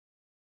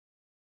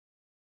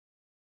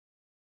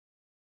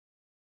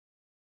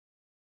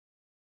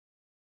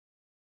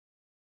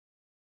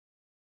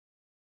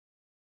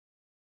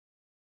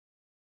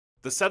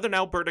The Southern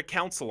Alberta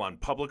Council on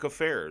Public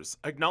Affairs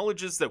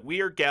acknowledges that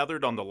we are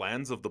gathered on the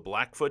lands of the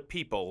Blackfoot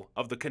people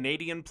of the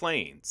Canadian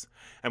Plains,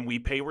 and we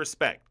pay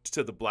respect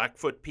to the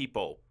Blackfoot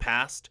people,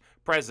 past,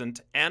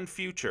 present, and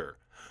future,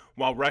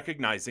 while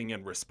recognizing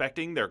and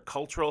respecting their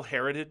cultural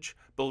heritage,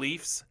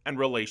 beliefs, and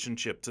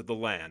relationship to the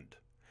land.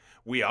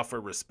 We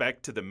offer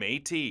respect to the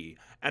Métis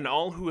and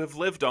all who have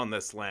lived on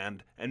this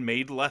land and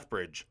made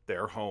Lethbridge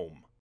their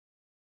home.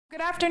 Good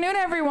afternoon,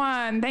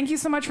 everyone. Thank you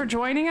so much for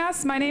joining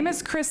us. My name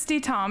is Christy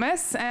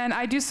Thomas, and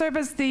I do serve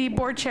as the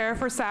board chair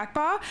for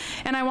SACPA,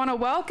 and I want to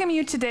welcome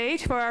you today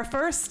for our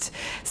first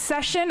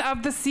session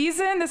of the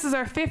season. This is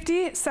our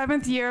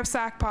 57th year of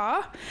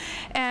SACPA,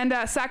 and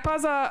SACPA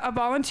is a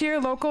volunteer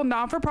local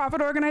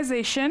non-for-profit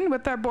organization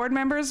with our board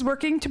members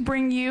working to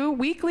bring you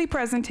weekly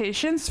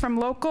presentations from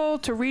local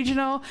to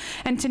regional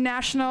and to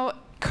national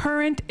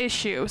current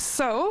issues.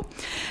 So,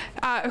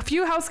 a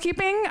few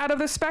housekeeping. Out of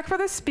respect for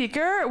the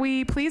speaker,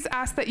 we please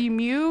ask that you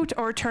mute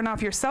or turn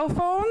off your cell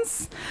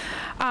phones.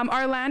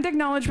 Our land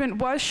acknowledgement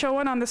was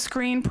shown on the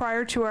screen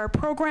prior to our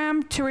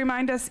program to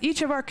remind us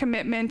each of our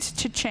commitment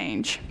to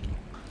change.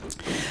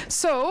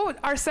 So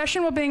our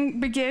session will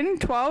begin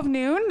 12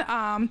 noon.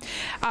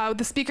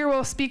 The speaker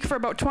will speak for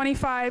about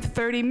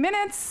 25-30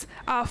 minutes,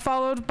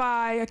 followed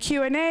by a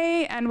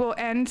Q&A, and we'll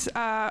end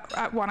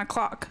at 1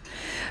 o'clock.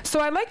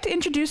 So I'd like to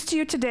introduce to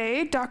you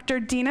today Dr.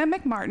 Dina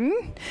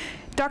McMartin.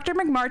 Dr.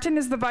 McMartin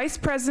is the Vice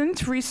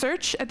President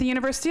Research at the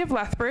University of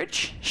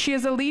Lethbridge. She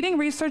is a leading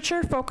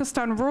researcher focused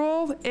on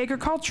rural,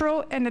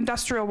 agricultural, and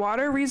industrial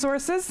water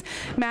resources,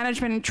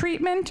 management and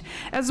treatment,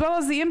 as well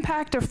as the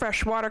impact of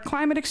freshwater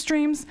climate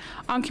extremes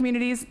on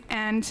communities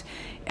and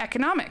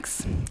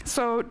economics.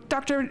 So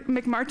Dr.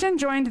 McMartin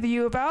joined the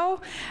U of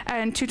L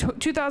in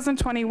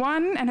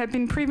 2021 and had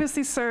been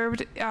previously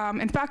served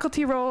in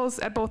faculty roles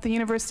at both the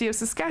University of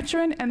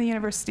Saskatchewan and the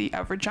University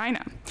of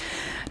Regina.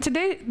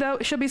 Today, though,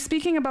 she'll be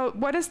speaking about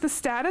what is the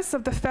status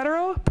of the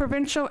federal,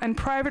 provincial, and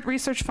private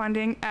research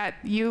funding at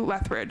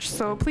ULethbridge.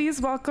 So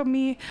please welcome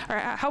me, or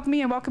help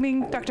me in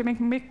welcoming Dr.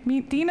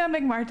 Dina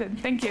McMartin.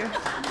 Thank you.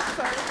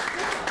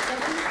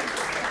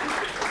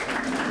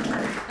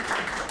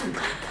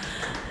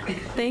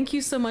 Thank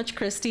you so much,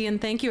 Christy, and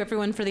thank you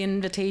everyone for the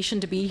invitation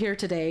to be here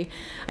today.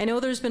 I know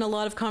there's been a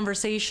lot of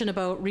conversation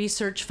about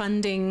research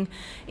funding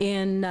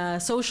in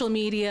social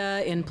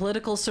media, in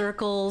political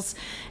circles,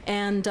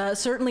 and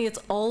certainly it's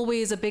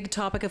always a big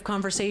topic of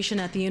conversation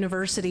at the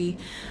university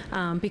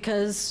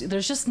because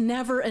there's just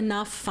never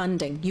enough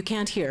funding. You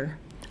can't hear.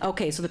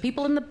 Okay, so the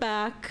people in the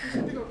back.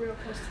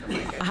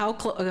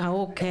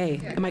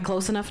 Okay, am I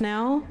close enough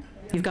now?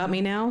 You've got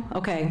me now?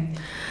 Okay.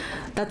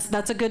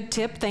 That's a good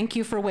tip. Thank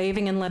you for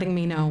waving and letting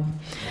me know.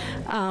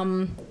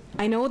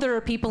 I know there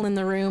are people in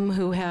the room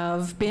who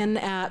have been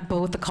at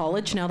both the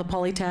college, now the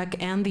Polytech,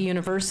 and the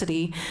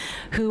university,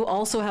 who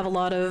also have a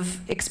lot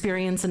of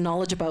experience and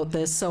knowledge about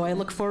this. So I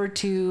look forward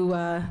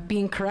to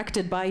being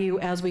corrected by you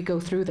as we go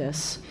through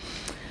this.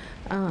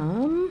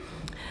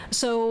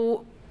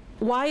 So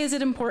why is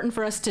it important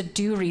for us to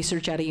do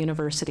research at a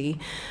university?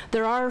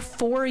 There are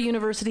 4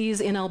 universities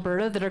in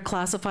Alberta that are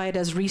classified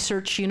as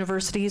research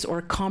universities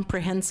or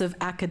comprehensive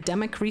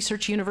academic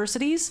research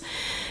universities,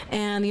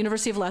 and the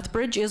University of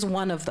Lethbridge is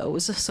one of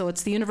those. So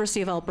it's the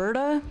University of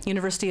Alberta,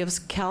 University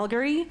of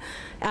Calgary,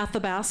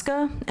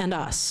 Athabasca, and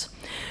us.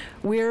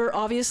 We're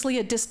obviously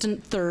a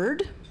distant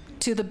third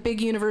to the big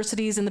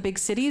universities in the big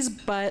cities,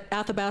 but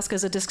Athabasca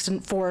is a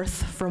distant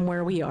 4th from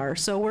where we are.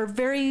 So we're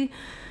very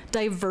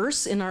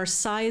diverse in our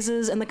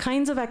sizes and the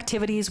kinds of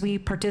activities we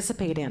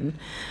participate in.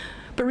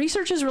 But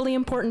research is really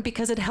important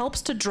because it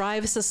helps to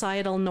drive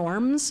societal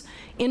norms,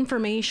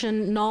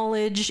 information,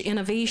 knowledge,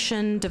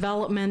 innovation,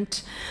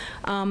 development.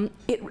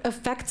 It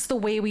affects the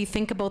way we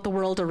think about the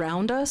world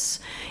around us.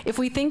 If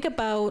we think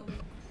about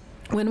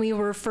when we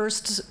were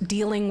first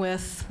dealing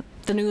with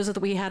the news that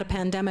we had a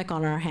pandemic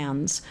on our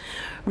hands,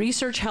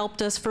 research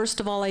helped us, first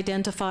of all,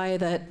 identify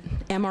that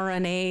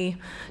mRNA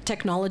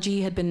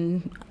technology had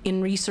been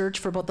in research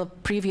for about the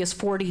previous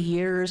 40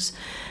 years,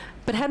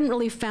 but hadn't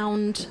really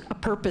found a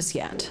purpose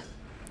yet.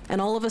 And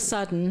all of a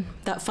sudden,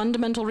 that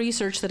fundamental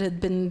research that had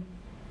been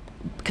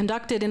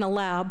conducted in a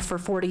lab for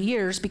 40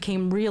 years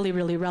became really,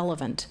 really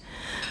relevant.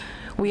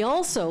 We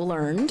also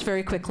learned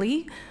very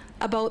quickly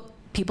about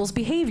people's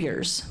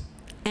behaviors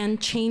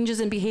and changes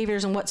in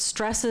behaviors and what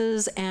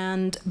stresses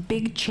and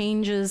big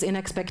changes in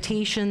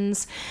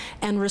expectations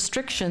and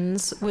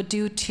restrictions would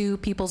do to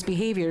people's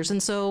behaviors.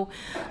 And so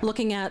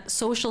looking at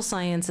social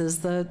sciences,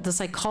 the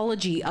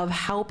psychology of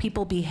how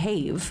people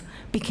behave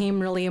became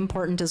really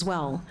important as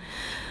well.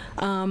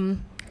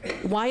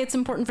 Why it's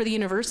important for the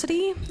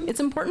university? It's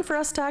important for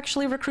us to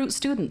actually recruit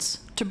students,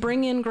 to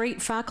bring in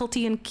great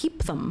faculty and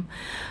keep them.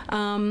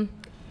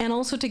 And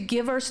also to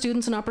give our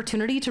students an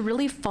opportunity to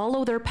really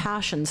follow their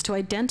passions, to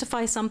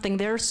identify something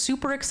they're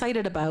super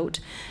excited about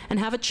and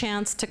have a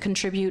chance to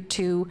contribute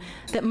to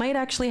that might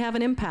actually have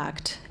an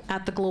impact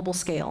at the global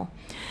scale.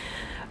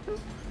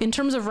 In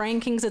terms of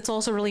rankings, it's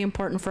also really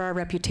important for our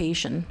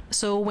reputation.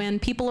 So when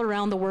people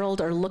around the world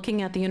are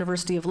looking at the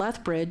University of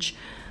Lethbridge,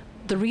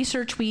 the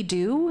research we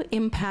do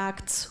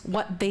impacts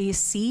what they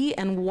see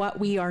and what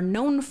we are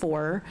known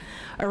for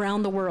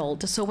around the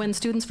world. So when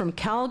students from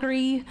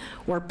Calgary,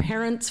 or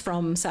parents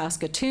from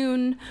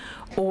Saskatoon,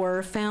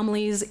 or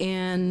families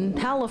in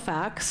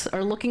Halifax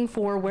are looking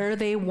for where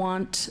they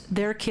want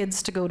their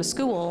kids to go to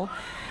school,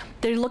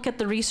 they look at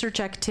the research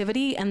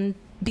activity, and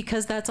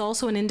because that's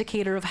also an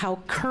indicator of how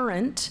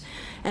current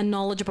and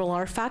knowledgeable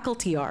our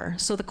faculty are.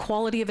 So the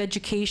quality of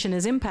education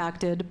is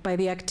impacted by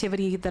the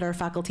activity that our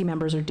faculty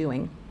members are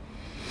doing.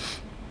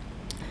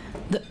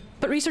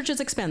 But research is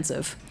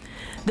expensive.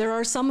 There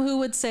are some who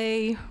would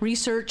say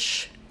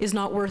research is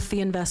not worth the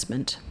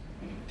investment,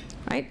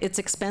 right? It's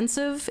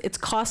expensive, it's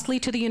costly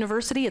to the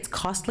university, it's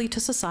costly to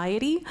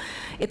society.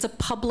 It's a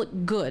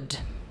public good,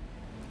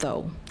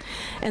 though.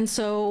 And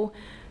so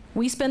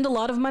we spend a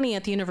lot of money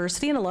at the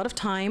university and a lot of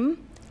time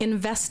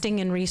investing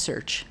in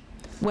research,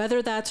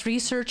 whether that's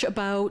research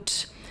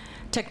about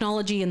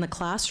technology in the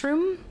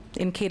classroom,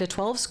 in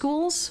K-12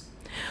 schools,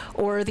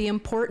 or the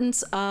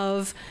importance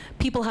of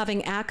people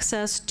having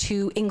access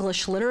to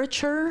English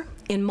literature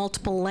in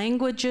multiple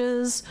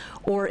languages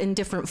or in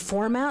different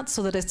formats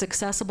so that it's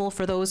accessible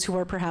for those who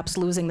are perhaps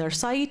losing their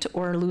sight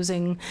or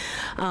losing,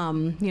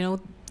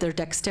 their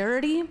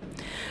dexterity.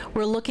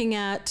 We're looking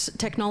at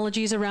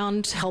technologies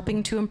around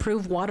helping to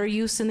improve water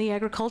use in the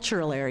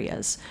agricultural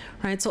areas,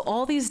 right? So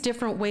all these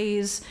different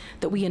ways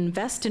that we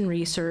invest in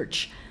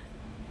research,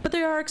 but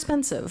they are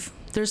expensive.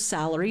 There's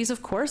salaries,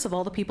 of course, of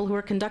all the people who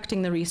are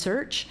conducting the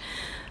research.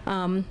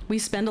 We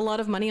spend a lot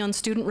of money on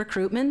student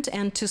recruitment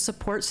and to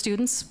support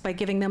students by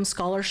giving them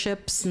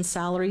scholarships and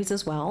salaries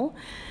as well.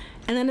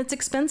 And then it's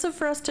expensive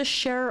for us to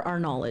share our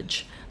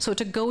knowledge. So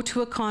to go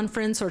to a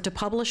conference or to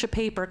publish a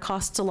paper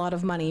costs a lot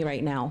of money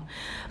right now.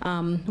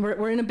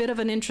 We're in a bit of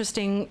an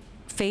interesting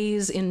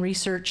phase in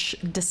research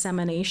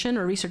dissemination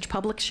or research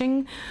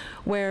publishing,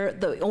 where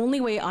the only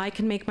way I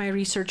can make my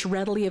research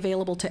readily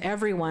available to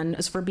everyone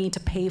is for me to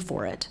pay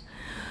for it.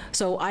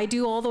 So I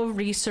do all the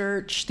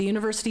research, the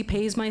university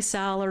pays my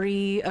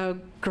salary, a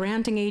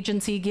granting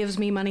agency gives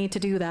me money to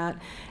do that,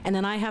 and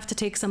then I have to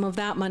take some of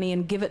that money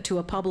and give it to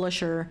a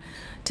publisher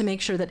to make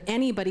sure that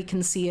anybody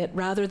can see it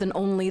rather than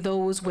only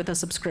those with a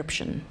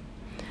subscription.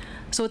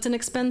 So it's an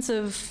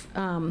expensive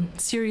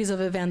series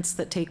of events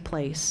that take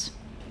place.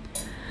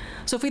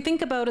 So if we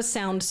think about a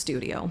sound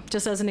studio,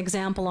 just as an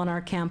example on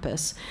our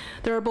campus,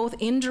 there are both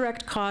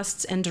indirect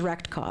costs and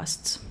direct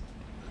costs.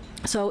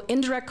 So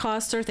indirect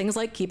costs are things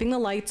like keeping the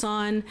lights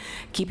on,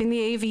 keeping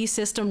the AV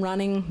system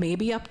running,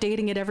 maybe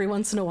updating it every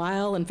once in a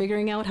while and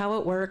figuring out how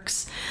it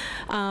works,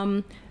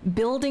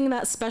 building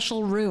that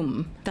special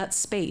room, that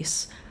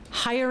space,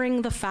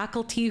 hiring the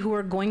faculty who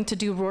are going to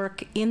do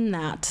work in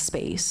that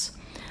space.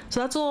 So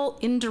that's all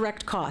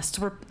indirect costs.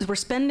 We're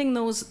spending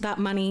that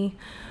money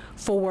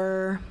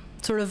for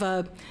sort of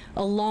a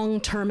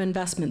long-term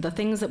investment, the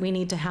things that we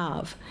need to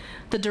have.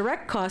 The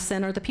direct costs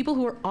then are the people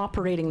who are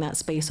operating that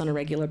space on a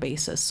regular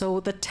basis. So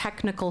the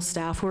technical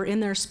staff who are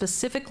in there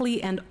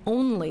specifically and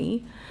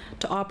only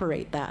to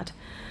operate that.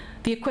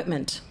 The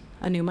equipment,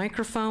 a new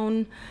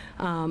microphone,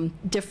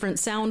 different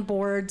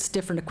soundboards,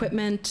 different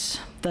equipment,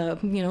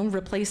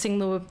 replacing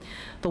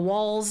the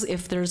walls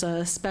if there's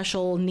a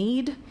special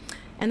need.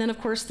 And then of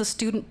course the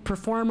student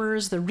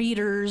performers, the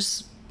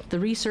readers, the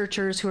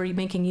researchers who are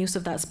making use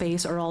of that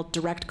space are all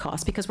direct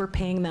costs because we're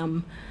paying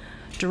them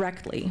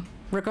directly,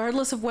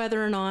 regardless of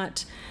whether or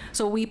not,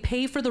 so we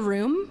pay for the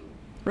room,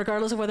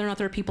 regardless of whether or not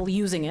there are people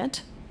using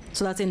it,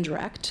 so that's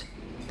indirect.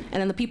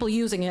 And then the people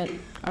using it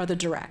are the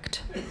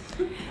direct.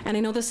 And I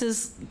know this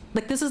is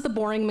the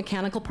boring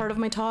mechanical part of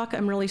my talk.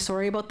 I'm really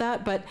sorry about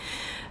that, but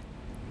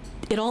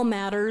it all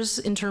matters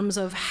in terms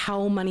of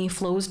how money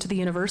flows to the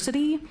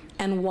university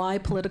and why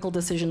political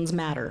decisions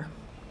matter.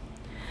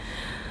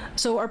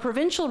 So our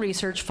provincial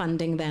research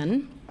funding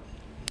then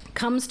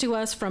comes to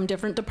us from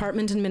different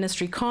department and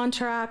ministry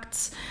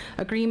contracts,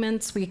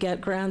 agreements. We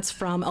get grants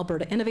from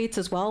Alberta Innovates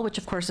as well, which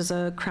of course is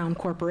a Crown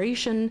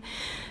corporation,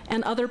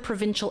 and other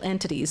provincial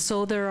entities.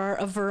 So there are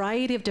a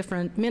variety of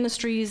different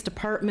ministries,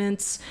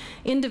 departments,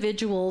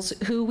 individuals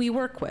who we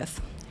work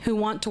with, who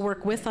want to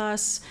work with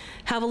us,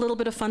 have a little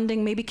bit of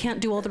funding, maybe can't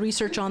do all the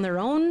research on their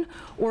own,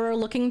 or are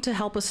looking to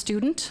help a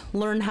student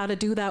learn how to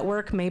do that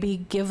work,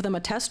 maybe give them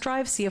a test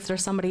drive, see if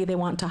there's somebody they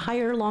want to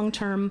hire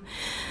long-term.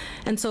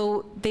 And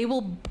so they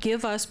will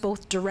give us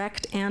both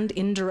direct and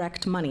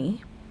indirect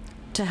money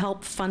to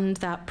help fund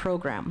that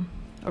program,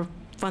 or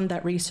fund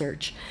that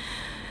research.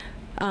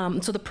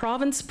 So the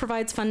province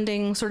provides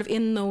funding sort of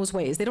in those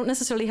ways. They don't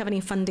necessarily have any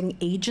funding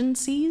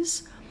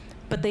agencies,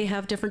 but they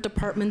have different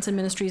departments and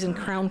ministries and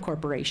Crown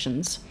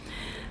corporations.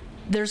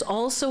 There's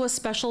also a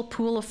special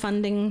pool of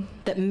funding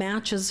that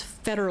matches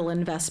federal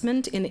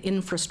investment in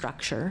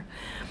infrastructure.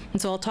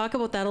 And so I'll talk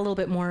about that a little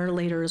bit more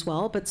later as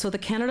well. But so the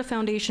Canada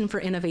Foundation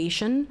for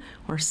Innovation,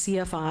 or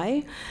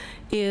CFI,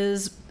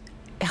 is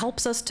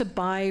helps us to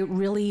buy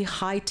really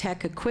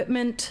high-tech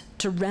equipment,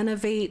 to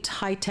renovate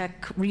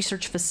high-tech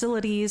research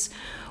facilities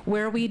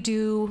where we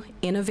do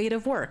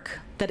innovative work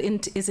that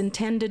is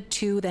intended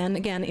to then,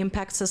 again,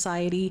 impact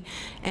society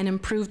and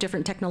improve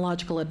different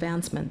technological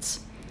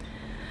advancements.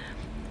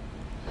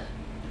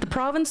 The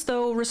province,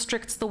 though,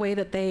 restricts the way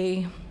that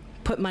they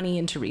put money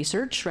into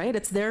research, right?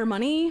 It's their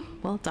money.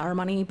 Well, it's our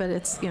money, but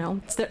it's, you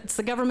know, it's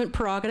the government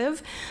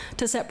prerogative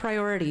to set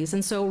priorities.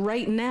 And so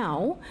right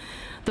now,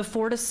 the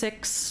 4 to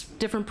 6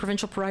 different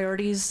provincial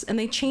priorities, and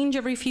they change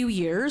every few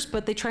years,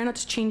 but they try not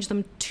to change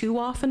them too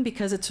often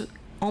because it's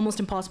almost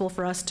impossible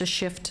for us to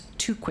shift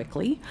too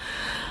quickly.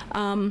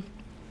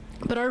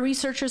 But our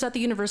researchers at the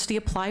university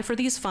apply for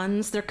these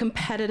funds. They're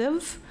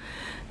competitive.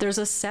 There's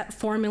a set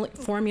formula,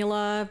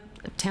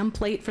 a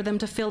template for them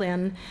to fill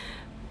in,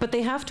 but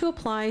they have to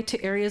apply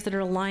to areas that are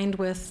aligned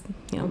with,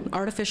 you know,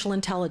 artificial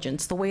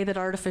intelligence, the way that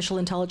artificial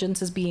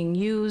intelligence is being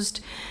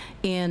used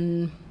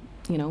in,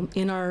 you know,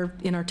 in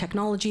our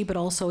technology, but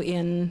also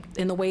in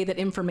the way that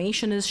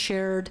information is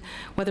shared,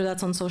 whether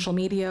that's on social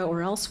media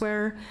or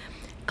elsewhere.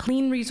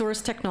 Clean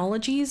resource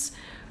technologies,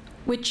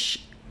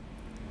 which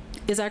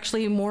is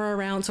actually more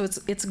around, so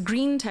it's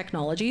green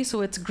technology,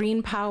 so it's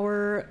green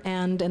power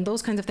and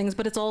those kinds of things,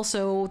 but it's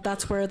also,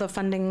 that's where the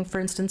funding, for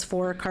instance,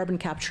 for carbon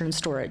capture and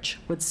storage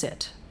would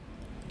sit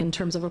in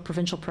terms of a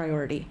provincial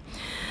priority.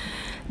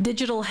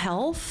 Digital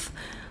health,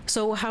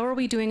 so how are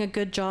we doing a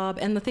good job?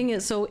 And the thing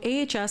is, so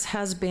AHS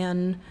has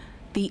been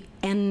the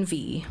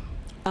envy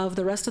of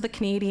the rest of the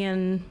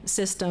Canadian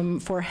system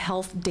for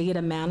health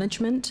data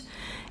management,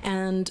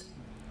 and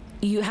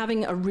you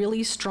having a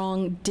really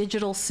strong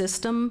digital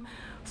system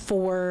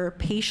for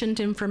patient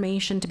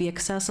information to be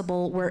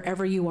accessible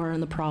wherever you are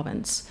in the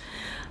province.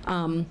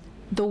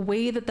 The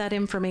way that that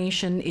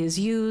information is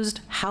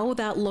used, how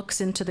that looks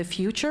into the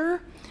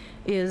future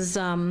is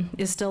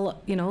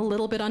still, you know, a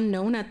little bit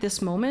unknown at this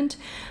moment,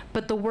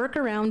 but the work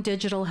around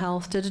digital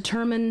health to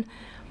determine,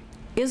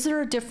 is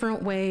there a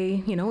different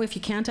way, you know, if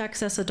you can't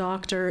access a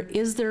doctor,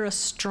 is there a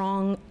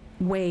strong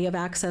way of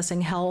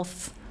accessing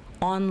health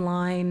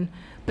online,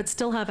 but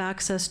still have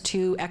access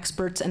to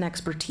experts and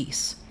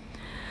expertise?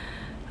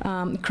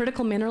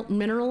 Critical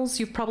minerals,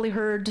 you've probably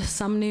heard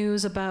some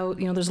news about,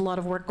 you know, there's a lot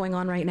of work going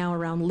on right now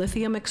around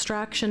lithium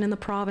extraction in the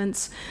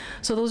province.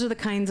 So those are the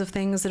kinds of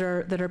things that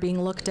are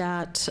being looked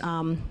at.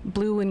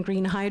 Blue and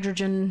green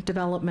hydrogen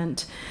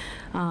development.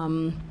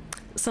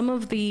 Some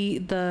of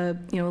the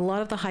you know, a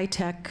lot of the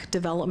high-tech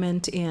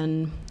development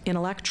in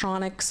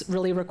electronics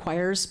really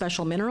requires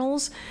special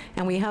minerals,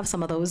 and we have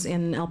some of those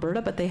in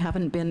Alberta, but they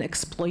haven't been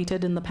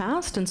exploited in the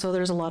past, and so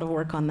there's a lot of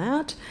work on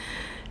that.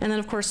 And then,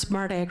 of course,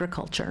 smart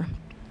agriculture.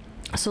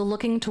 So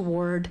looking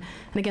toward,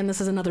 and again,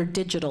 this is another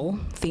digital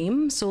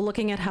theme, so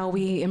looking at how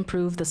we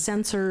improve the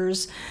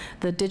sensors,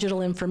 the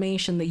digital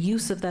information, the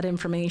use of that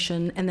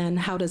information, and then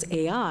how does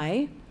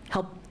AI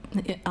help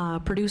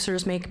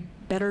producers make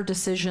better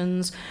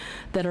decisions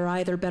that are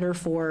either better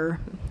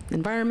for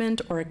environment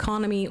or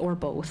economy or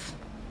both.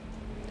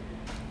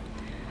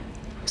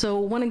 So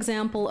one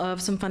example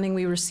of some funding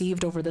we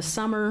received over the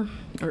summer,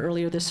 or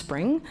earlier this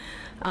spring,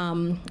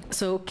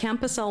 so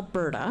Campus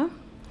Alberta,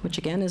 which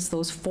again is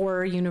those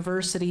 4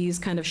 universities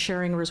kind of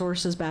sharing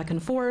resources back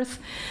and forth,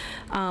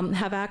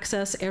 have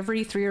access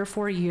every 3 or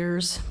 4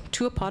 years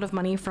to a pot of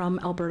money from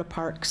Alberta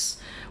Parks,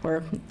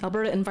 or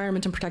Alberta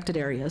Environment and Protected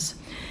Areas.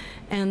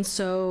 And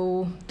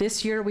so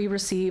this year we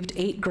received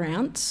 8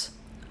 grants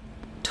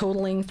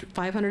totaling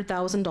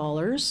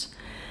 $500,000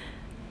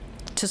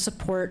 to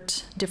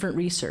support different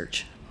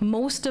research.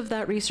 Most of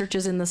that research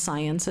is in the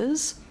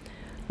sciences.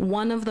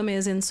 One of them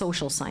is in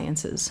social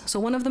sciences. So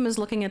one of them is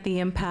looking at the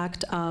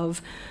impact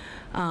of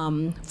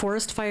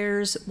forest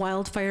fires,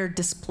 wildfire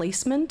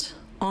displacement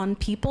on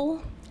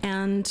people,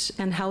 and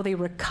how they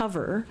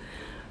recover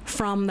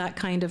from that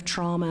kind of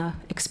trauma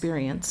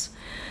experience.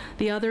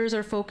 The others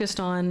are focused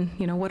on,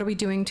 you know, what are we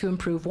doing to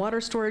improve water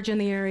storage in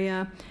the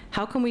area?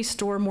 How can we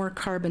store more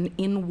carbon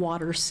in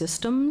water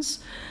systems?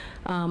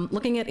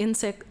 Looking at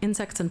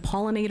insects and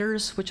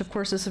pollinators, which of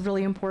course is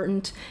really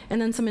important,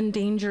 and then some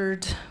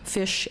endangered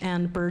fish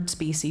and bird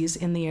species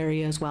in the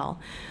area as well.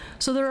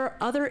 So there are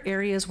other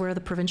areas where the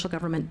provincial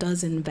government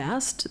does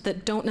invest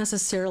that don't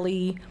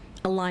necessarily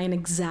align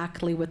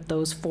exactly with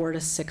those 4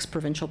 to 6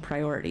 provincial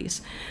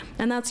priorities.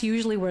 And that's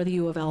usually where the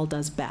U of L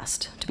does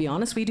best. To be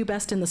honest, we do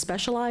best in the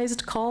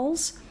specialized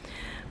calls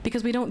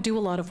because we don't do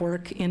a lot of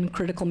work in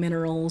critical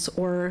minerals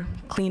or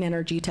clean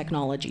energy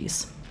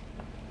technologies.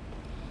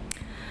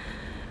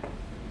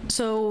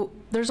 So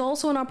there's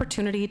also an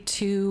opportunity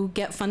to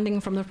get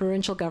funding from the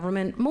provincial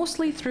government,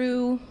 mostly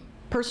through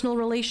personal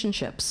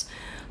relationships.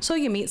 So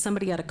you meet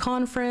somebody at a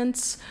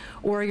conference,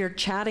 or you're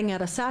chatting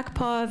at a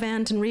SACPA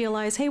event and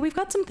realize, hey, we've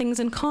got some things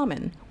in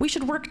common. We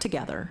should work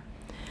together.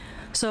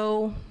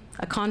 So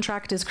a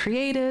contract is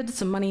created,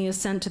 some money is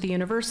sent to the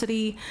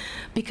university.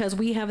 Because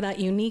we have that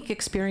unique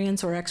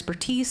experience or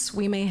expertise,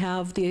 we may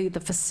have the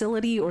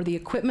facility or the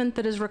equipment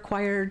that is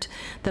required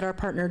that our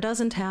partner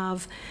doesn't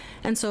have.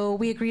 And so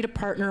we agree to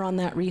partner on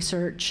that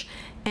research.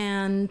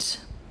 And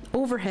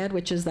overhead,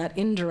 which is that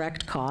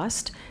indirect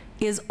cost,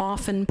 is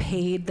often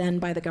paid then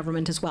by the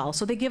government as well.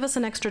 So they give us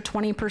an extra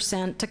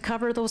 20% to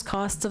cover those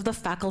costs of the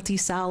faculty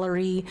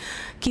salary,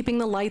 keeping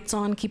the lights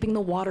on, keeping the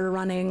water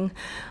running,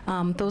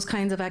 those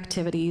kinds of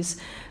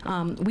activities.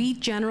 We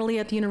generally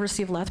at the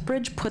University of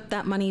Lethbridge put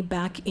that money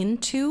back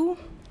into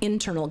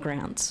internal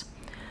grants,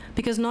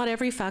 because not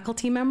every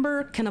faculty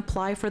member can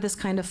apply for this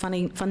kind of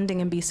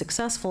funding and be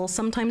successful.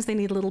 Sometimes they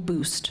need a little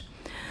boost.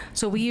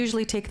 So we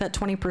usually take that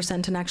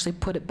 20% and actually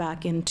put it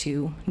back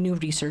into new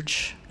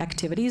research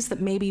activities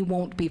that maybe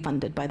won't be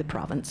funded by the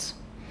province.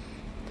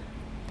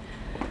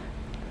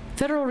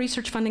 Federal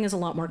research funding is a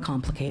lot more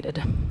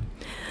complicated.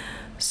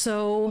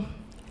 So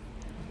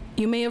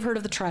you may have heard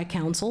of the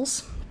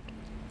tri-councils,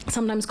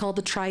 sometimes called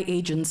the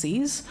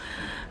tri-agencies,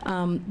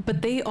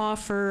 but they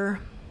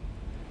offer,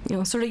 you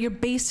know, sort of your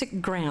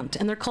basic grant,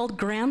 and they're called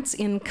grants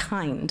in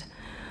kind.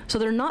 So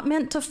they're not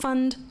meant to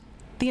fund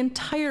the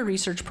entire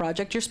research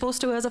project. You're supposed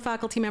to, as a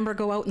faculty member,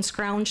 go out and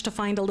scrounge to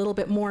find a little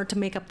bit more to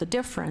make up the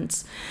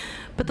difference.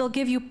 But they'll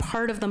give you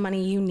part of the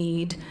money you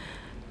need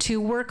to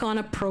work on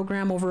a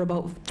program over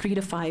about 3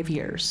 to 5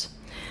 years.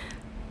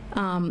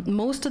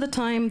 Most of the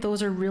time,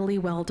 those are really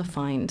well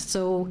defined.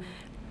 So,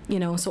 you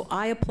know, so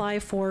I apply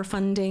for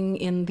funding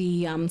in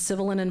the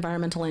civil and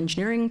environmental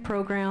engineering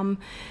program.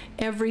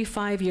 Every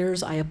 5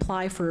 years, I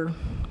apply for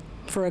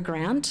a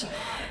grant,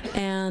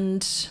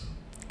 and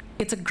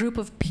it's a group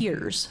of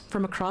peers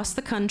from across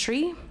the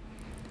country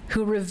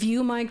who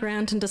review my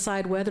grant and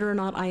decide whether or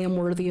not I am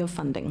worthy of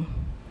funding.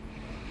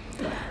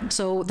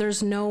 So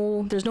there's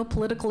no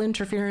political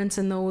interference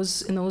in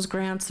those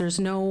grants. There's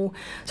no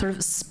sort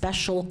of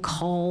special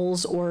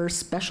calls or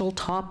special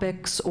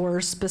topics or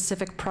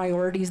specific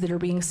priorities that are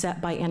being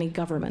set by any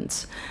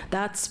governments.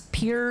 That's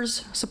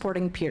peers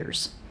supporting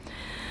peers.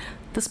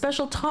 The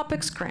special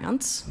topics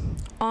grants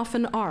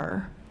often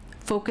are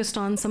focused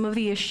on some of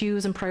the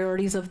issues and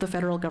priorities of the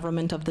federal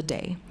government of the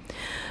day.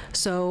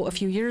 So a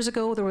few years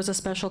ago, there was a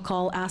special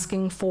call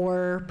asking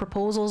for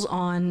proposals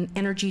on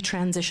energy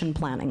transition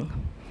planning.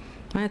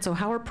 Right, so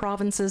how are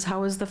provinces,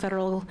 how is the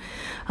federal,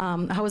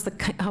 how is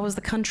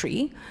the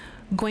country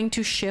going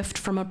to shift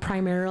from a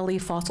primarily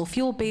fossil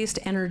fuel-based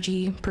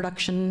energy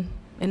production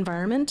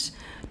environment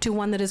to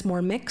one that is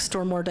more mixed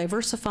or more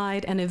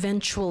diversified, and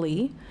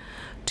eventually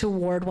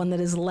toward one that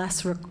is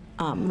less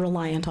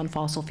reliant on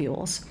fossil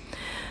fuels.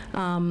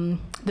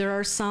 There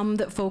are some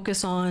that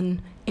focus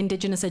on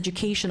Indigenous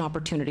education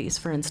opportunities,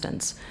 for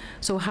instance.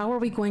 So how are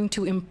we going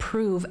to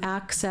improve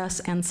access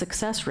and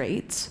success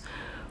rates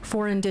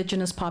for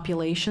Indigenous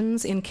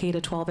populations in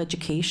K-12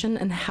 education,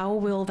 and how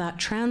will that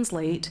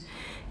translate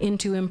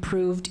into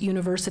improved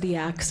university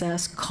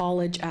access,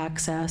 college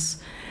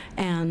access,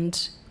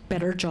 and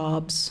better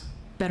jobs,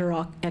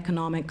 better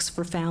economics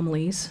for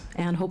families,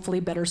 and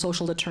hopefully better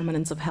social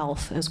determinants of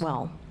health as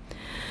well.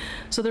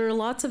 So there are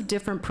lots of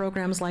different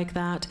programs like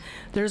that.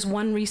 There's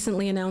one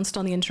recently announced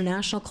on the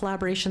international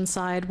collaboration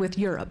side with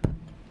Europe.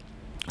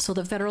 So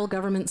the federal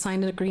government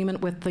signed an agreement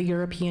with the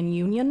European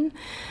Union,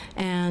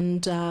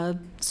 and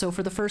so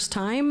for the first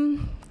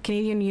time,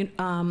 Canadian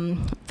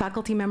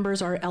faculty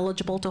members are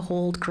eligible to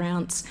hold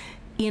grants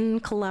in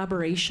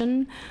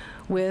collaboration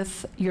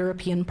with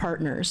European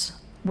partners,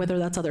 whether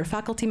that's other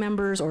faculty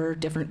members or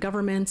different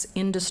governments,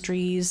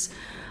 industries,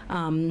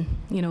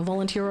 you know,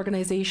 volunteer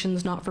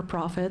organizations,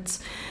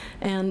 not-for-profits.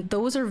 And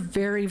those are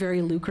very,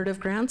 very lucrative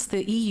grants.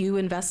 The EU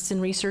invests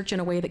in research in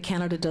a way that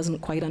Canada doesn't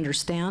quite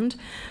understand.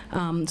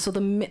 So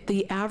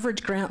the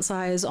average grant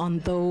size on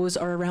those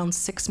are around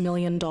 $6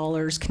 million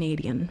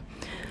Canadian.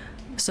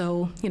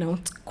 So, you know,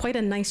 it's quite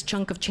a nice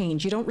chunk of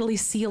change. You don't really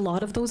see a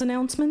lot of those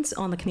announcements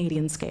on the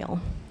Canadian scale.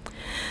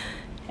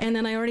 And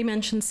then I already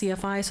mentioned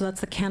CFI, so that's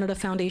the Canada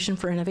Foundation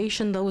for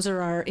Innovation. Those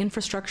are our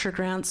infrastructure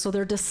grants. So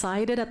they're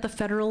decided at the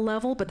federal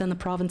level, but then the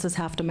provinces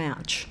have to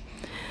match.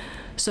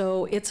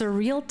 So it's a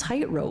real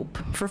tightrope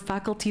for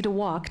faculty to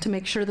walk to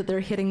make sure that they're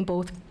hitting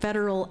both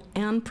federal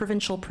and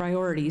provincial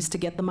priorities to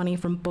get the money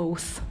from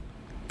both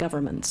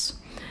governments.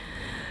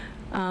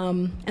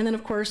 And then,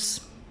 of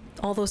course,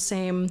 all those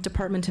same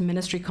department and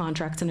ministry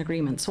contracts and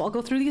agreements. So I'll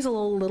go through these a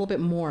little bit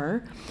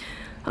more.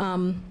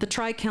 The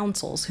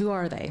tri-councils, who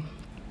are they?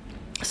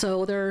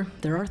 So there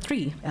are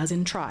 3, as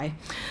in tri.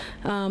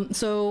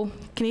 So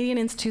Canadian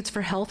Institutes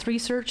for Health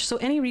Research, so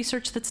any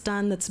research that's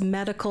done that's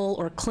medical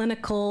or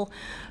clinical,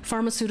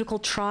 pharmaceutical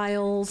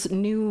trials,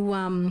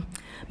 new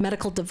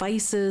medical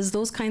devices,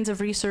 those kinds of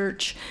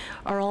research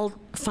are all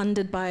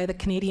funded by the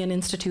Canadian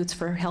Institutes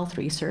for Health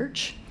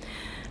Research.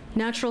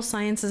 Natural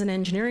Sciences and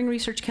Engineering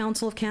Research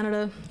Council of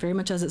Canada, very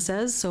much as it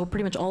says, so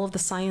pretty much all of the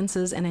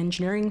sciences and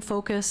engineering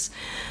focus.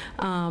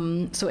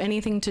 So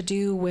anything to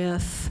do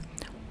with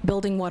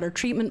building water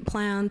treatment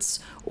plants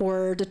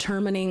or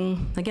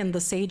determining, again, the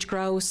sage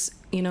grouse,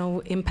 you know,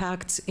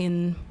 impacts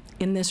in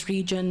this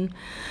region,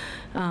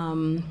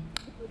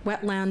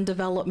 wetland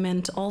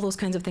development, all those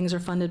kinds of things are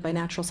funded by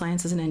Natural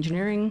Sciences and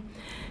Engineering.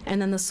 And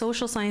then the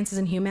Social Sciences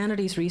and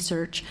Humanities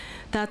research,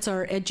 that's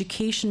our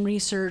education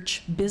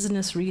research,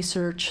 business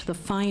research, the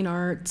fine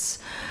arts,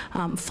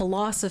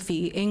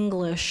 philosophy,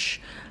 English,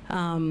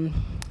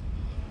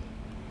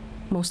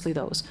 Mostly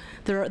those.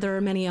 There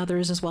are many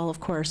others as well, of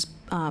course.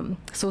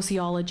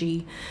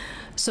 Sociology.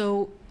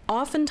 So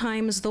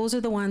oftentimes those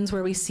are the ones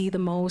where we see the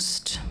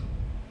most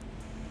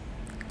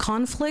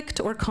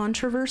conflict or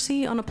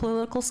controversy on a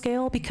political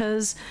scale,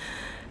 because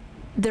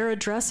they're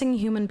addressing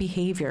human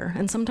behavior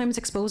and sometimes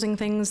exposing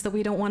things that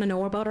we don't want to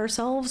know about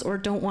ourselves or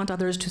don't want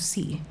others to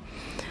see.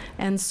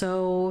 And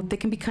so they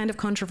can be kind of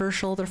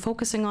controversial. They're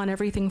focusing on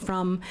everything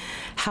from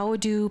how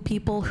do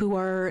people who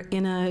are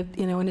in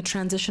a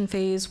transition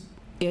phase,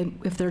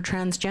 if they're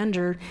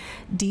transgender,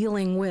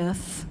 dealing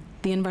with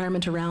the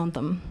environment around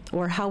them,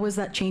 or how is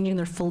that changing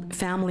their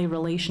family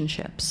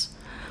relationships.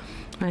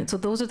 Right, so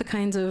those are the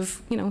kinds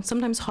of,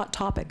 sometimes hot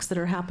topics that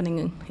are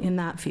happening in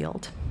that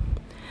field.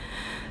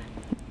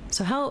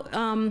 So how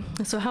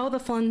the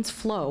funds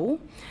flow,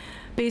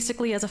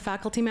 basically as a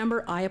faculty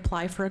member, I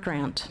apply for a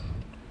grant.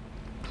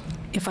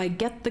 If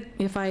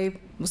I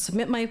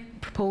submit my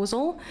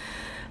proposal,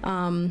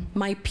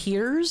 my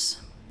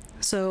peers,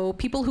 so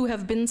people who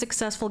have been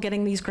successful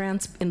getting these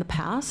grants in the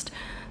past,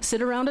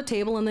 sit around a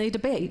table and they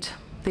debate.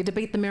 They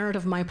debate the merit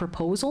of my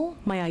proposal,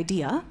 my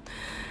idea.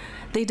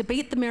 They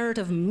debate the merit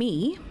of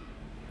me,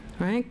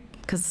 right?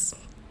 Because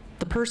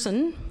the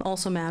person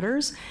also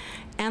matters.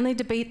 And they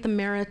debate the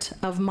merit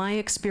of my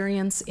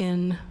experience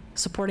in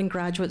supporting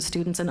graduate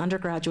students and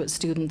undergraduate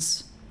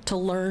students to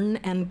learn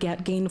and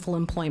get gainful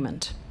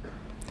employment.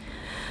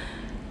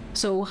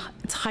 So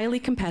it's highly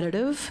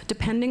competitive.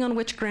 Depending on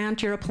which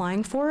grant you're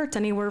applying for, it's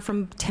anywhere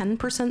from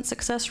 10%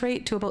 success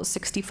rate to about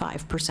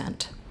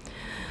 65%.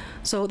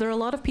 So there are a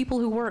lot of people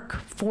who work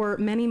for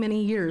many,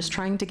 many years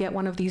trying to get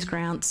one of these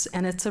grants,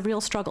 and it's a real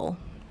struggle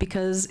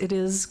because it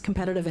is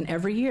competitive, and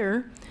every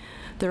year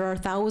there are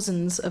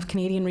thousands of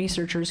Canadian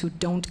researchers who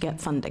don't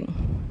get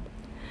funding.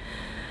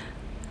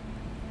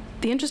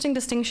 The interesting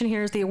distinction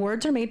here is the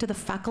awards are made to the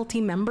faculty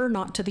member,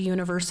 not to the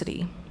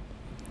university.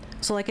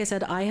 So like I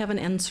said, I have an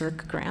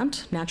NSERC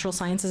grant, Natural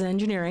Sciences and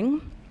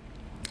Engineering.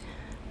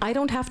 I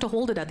don't have to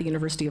hold it at the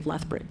University of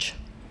Lethbridge.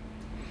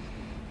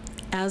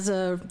 As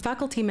a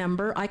faculty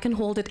member, I can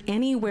hold it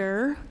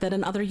anywhere that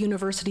another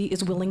university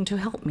is willing to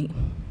help me.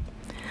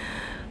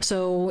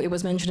 So it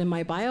was mentioned in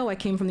my bio, I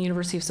came from the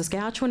University of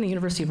Saskatchewan, the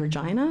University of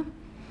Regina.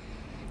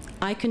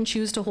 I can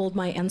choose to hold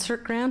my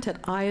NSERC grant at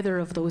either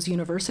of those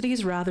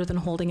universities rather than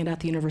holding it at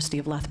the University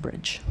of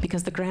Lethbridge,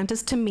 because the grant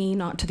is to me,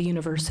 not to the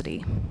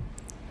university.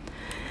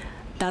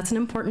 That's an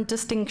important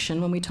distinction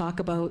when we talk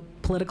about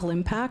political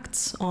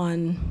impacts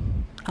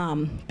on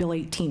Bill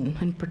 18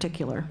 in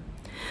particular.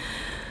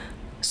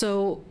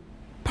 So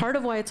part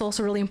of why it's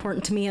also really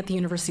important to me at the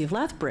University of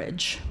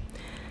Lethbridge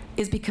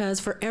is because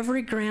for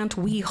every grant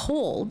we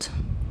hold,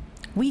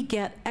 we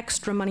get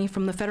extra money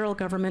from the federal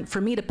government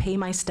for me to pay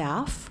my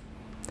staff,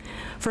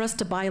 for us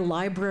to buy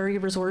library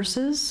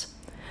resources,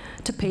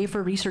 to pay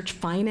for research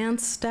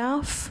finance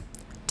staff,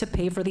 to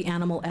pay for the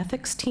animal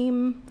ethics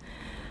team,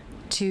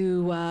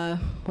 to,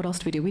 what else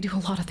do we do? We do a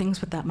lot of things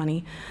with that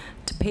money.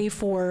 To pay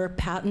for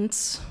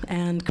patents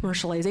and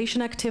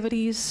commercialization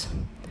activities,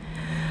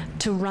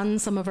 to run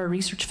some of our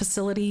research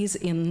facilities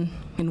in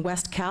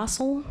West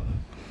Castle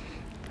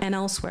and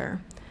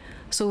elsewhere.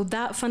 So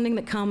that funding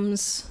that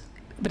comes,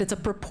 but it's a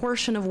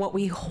proportion of what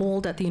we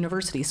hold at the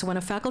university. So when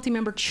a faculty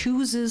member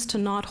chooses to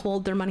not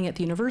hold their money at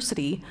the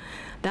university,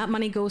 that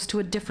money goes to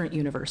a different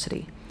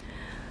university.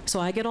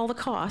 So I get all the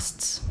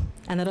costs,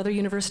 and that other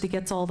university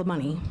gets all the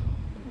money.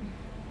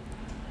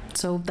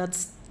 So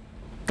that's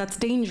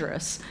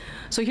dangerous.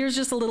 So here's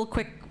just a little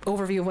quick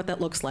overview of what that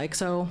looks like.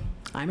 So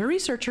I'm a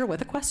researcher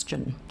with a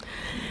question.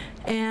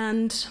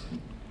 And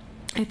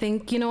I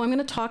think, I'm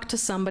gonna talk to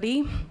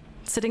somebody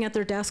sitting at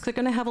their desk. They're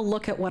gonna have a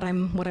look at what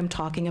I'm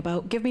talking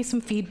about, give me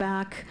some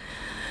feedback.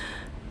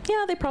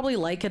 Yeah, they probably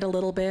like it a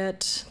little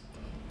bit,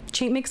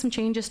 make some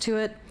changes to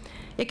it.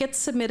 It gets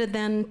submitted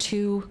then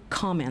to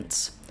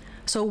comments.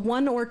 So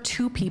 1 or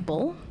 2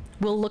 people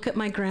will look at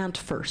my grant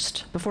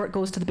first before it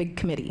goes to the big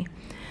committee.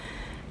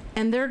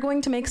 And they're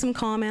going to make some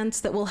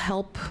comments that will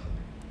help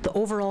the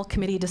overall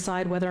committee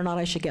decide whether or not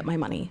I should get my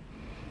money.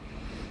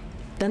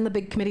 Then the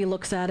big committee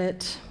looks at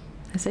it.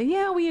 They say,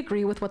 yeah, we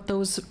agree with what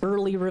those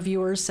early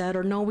reviewers said,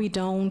 or no, we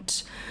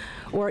don't.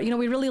 Or,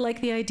 we really like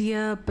the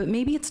idea, but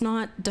maybe it's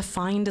not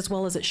defined as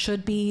well as it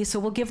should be, so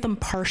we'll give them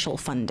partial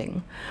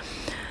funding.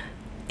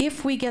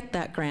 If we get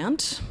that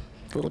grant,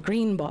 the little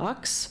green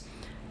box,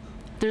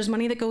 there's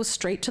money that goes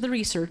straight to the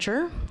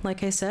researcher,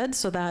 like I said,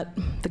 so that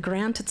the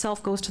grant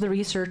itself goes to the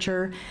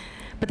researcher,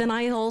 but then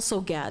I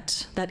also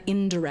get that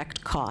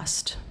indirect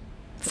cost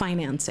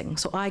financing.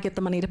 So I get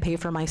the money to pay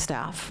for my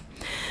staff.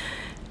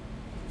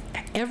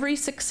 Every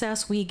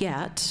success we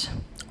get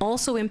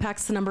also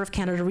impacts the number of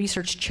Canada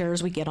Research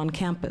Chairs we get on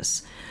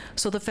campus.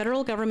 So the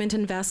federal government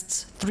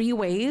invests 3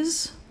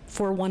 ways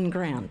for 1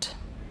 grant,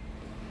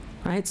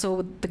 right?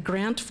 So the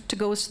grant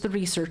goes to the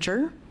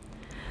researcher,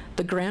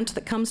 the grant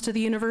that comes to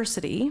the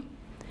university,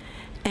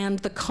 and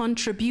the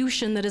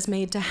contribution that is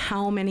made to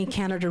how many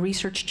Canada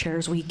Research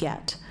Chairs we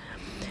get.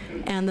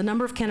 And the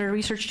number of Canada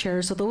Research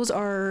Chairs, so those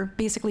are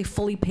basically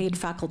fully paid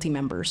faculty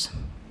members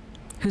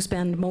who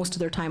spend most of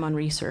their time on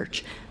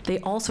research. They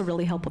also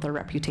really help with our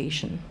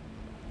reputation.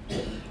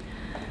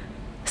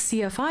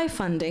 CFI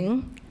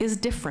funding is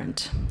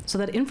different. So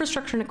that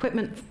infrastructure and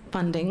equipment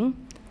funding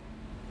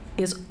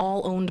is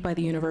all owned by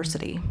the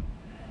university.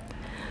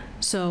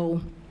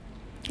 So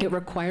it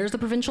requires the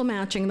provincial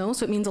matching though,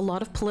 so it means a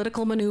lot of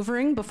political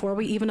maneuvering before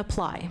we even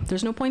apply.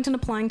 There's no point in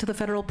applying to the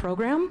federal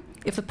program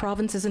if the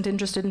province isn't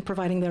interested in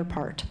providing their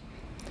part.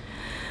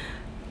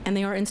 And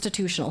they are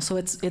institutional, so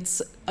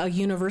it's a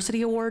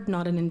university award,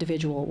 not an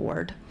individual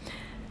award.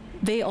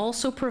 They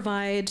also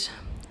provide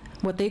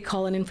what they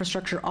call an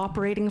infrastructure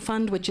operating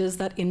fund, which is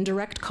that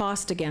indirect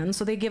cost again.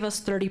 So they give us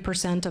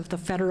 30% of the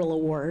federal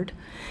award,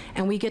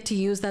 and we get to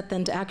use that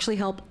then to actually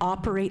help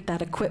operate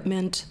that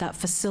equipment, that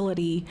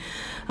facility,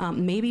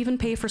 maybe even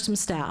pay for some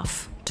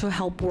staff to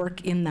help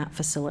work in that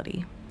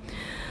facility.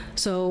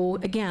 So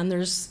again,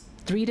 there's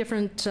three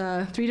different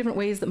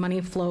ways that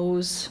money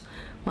flows.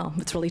 Well,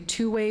 it's really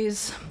two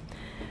ways.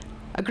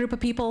 A group of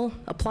people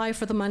apply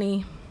for the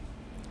money.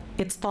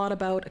 It's thought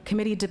about, a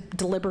committee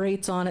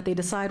deliberates on it, they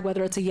decide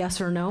whether it's a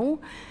yes or no,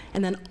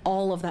 and then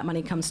all of that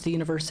money comes to the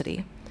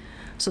university.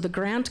 So the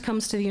grant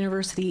comes to the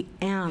university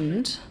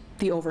and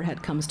the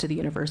overhead comes to the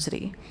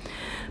university.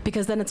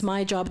 Because then it's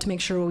my job to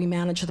make sure we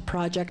manage the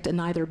project and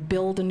either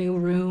build a new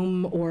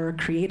room or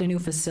create a new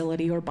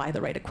facility or buy the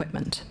right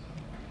equipment.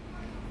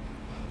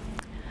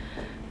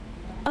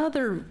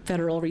 Other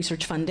federal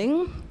research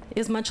funding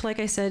is much like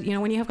I said, you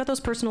know, when you have got those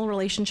personal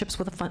relationships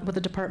with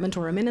a department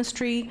or a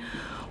ministry,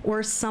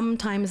 or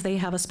sometimes they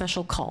have a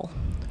special call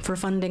for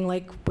funding,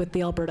 like with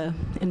the Alberta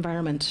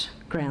Environment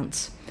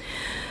grants.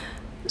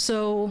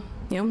 So,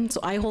 you know,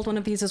 so I hold one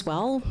of these as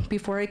well.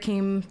 Before I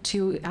came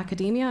to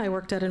academia, I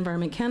worked at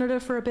Environment Canada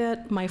for a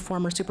bit. My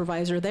former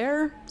supervisor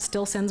there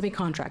still sends me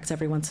contracts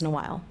every once in a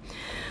while.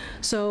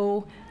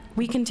 So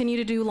we continue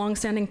to do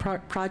long-standing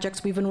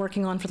projects we've been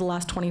working on for the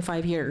last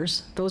 25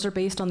 years. Those are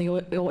based on the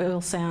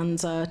oil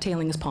sands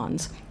tailings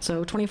ponds.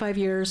 So 25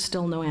 years,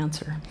 still no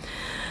answer.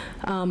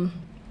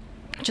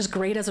 Which is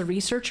great as a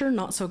researcher,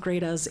 not so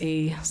great as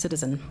a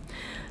citizen.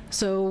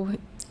 So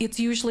it's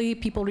usually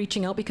people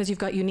reaching out because you've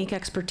got unique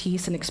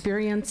expertise and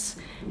experience,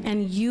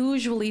 and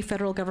usually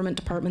federal government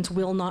departments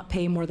will not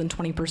pay more than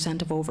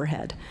 20% of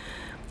overhead.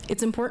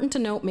 It's important to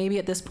note maybe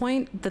at this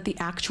point that the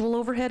actual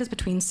overhead is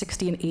between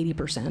 60 and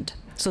 80%.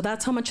 So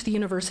that's how much the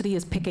university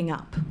is picking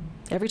up.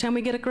 Every time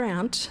we get a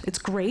grant, it's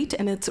great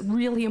and it's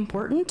really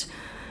important,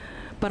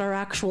 but our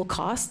actual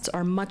costs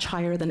are much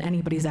higher than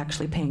anybody's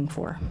actually paying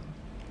for.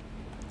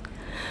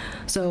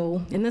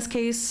 So in this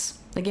case,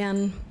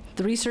 again,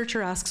 the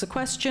researcher asks a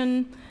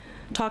question,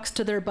 talks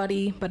to their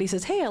buddy, buddy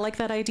says, hey, I like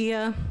that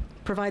idea,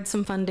 provides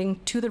some funding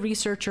to the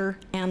researcher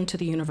and to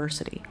the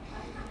university.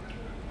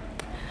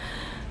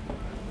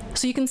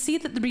 So you can see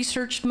that the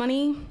research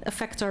money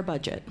affects our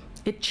budget.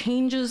 It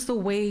changes the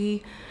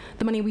way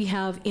the money we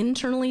have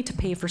internally to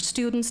pay for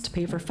students, to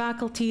pay for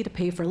faculty, to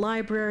pay for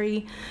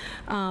library.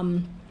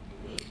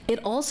 It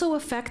also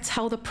affects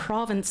how the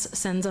province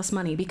sends us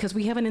money, because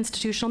we have an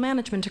institutional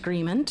management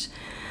agreement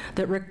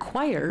that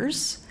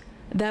requires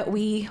that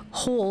we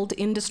hold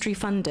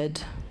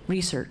industry-funded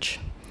research.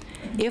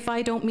 If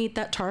I don't meet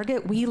that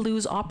target, we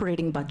lose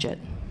operating budget.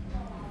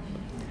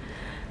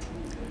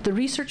 The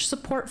Research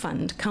Support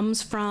Fund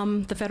comes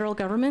from the federal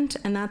government,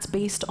 and that's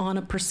based on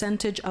a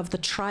percentage of the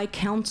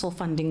tri-council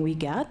funding we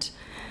get.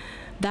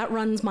 That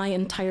runs my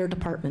entire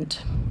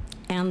department,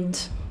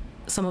 and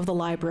some of the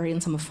library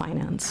and some of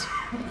finance.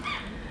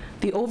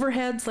 The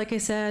overheads, like I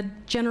said,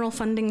 general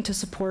funding to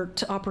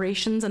support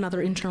operations and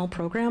other internal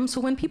programs.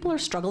 So when people are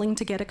struggling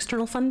to get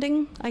external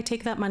funding, I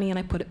take that money and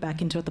I put it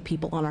back into the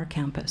people on our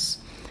campus.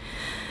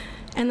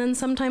 And then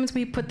sometimes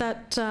we put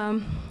that,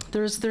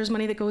 there's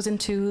money that goes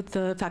into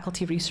the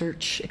faculty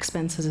research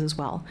expenses as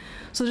well.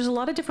 So there's a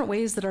lot of different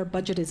ways that our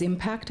budget is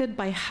impacted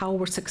by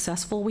how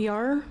successful we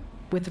are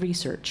with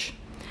research.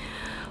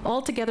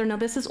 Altogether, now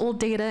this is old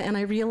data, and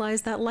I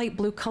realize that light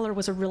blue color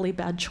was a really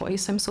bad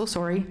choice. I'm so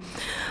sorry.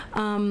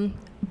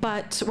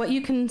 But what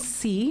you can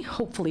see,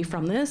 hopefully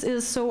from this,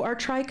 is so our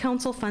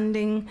tri-council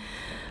funding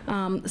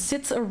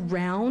sits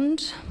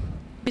around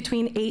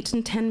between $8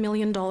 and $10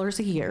 million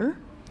a year.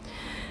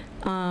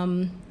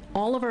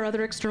 All of our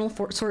other external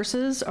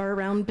sources are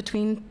around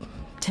between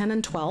 10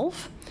 and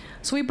 12.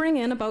 So we bring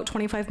in about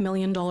 $25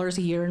 million a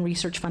year in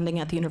research funding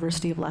at the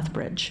University of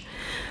Lethbridge.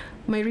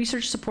 My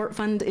research support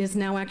fund is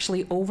now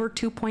actually over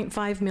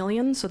 $2.5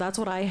 million, so that's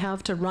what I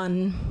have to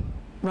run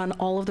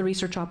all of the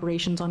research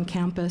operations on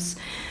campus.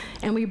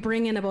 And we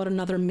bring in about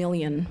another $1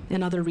 million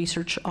in other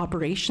research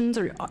operations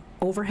or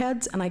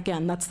overheads, and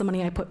again, that's the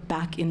money I put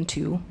back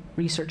into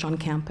research on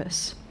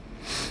campus.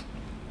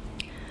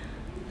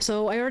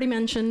 So I already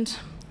mentioned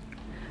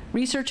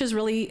research is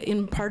really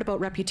in part about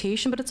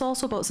reputation, but it's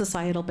also about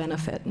societal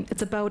benefit.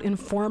 It's about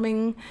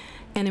informing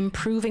and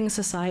improving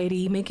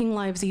society, making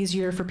lives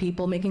easier for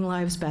people, making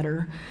lives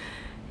better.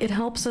 It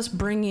helps us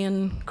bring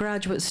in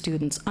graduate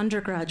students,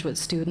 undergraduate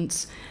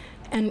students,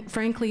 and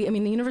frankly, I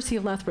mean, the University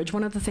of Lethbridge,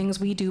 one of the things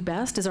we do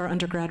best is our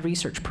undergrad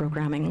research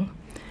programming.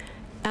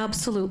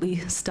 absolutely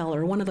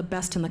stellar, one of the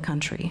best in the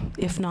country,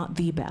 if not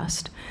the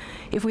best.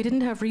 If we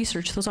didn't have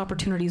research, those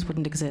opportunities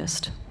wouldn't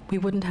exist. We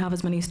wouldn't have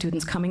as many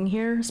students coming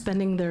here,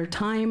 spending their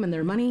time and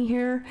their money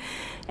here,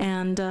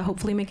 and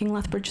hopefully making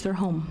Lethbridge their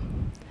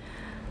home.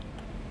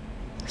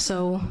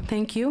 So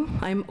thank you.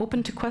 I'm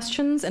open to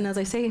questions, and as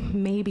I say,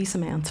 maybe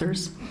some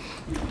answers.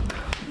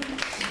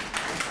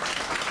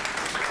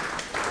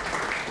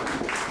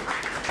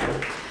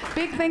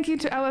 Big thank you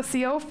to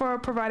LSCO for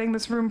providing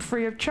this room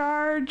free of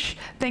charge.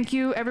 Thank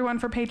you everyone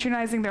for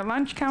patronizing their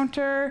lunch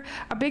counter.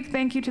 A big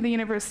thank you to the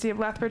University of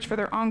Lethbridge for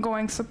their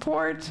ongoing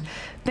support.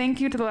 Thank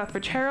you to the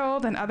Lethbridge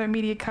Herald and other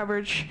media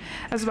coverage,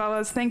 as well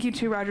as thank you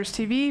to Rogers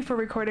TV for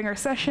recording our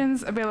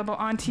sessions, available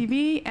on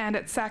TV and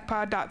at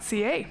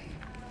sacpa.ca.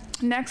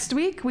 Next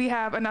week, we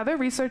have another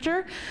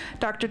researcher,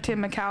 Dr.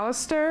 Tim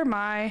McAllister,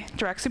 my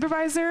direct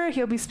supervisor.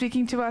 He'll be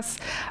speaking to us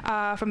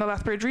from the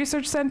Lethbridge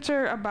Research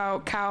Center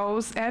about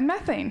cows and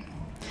methane.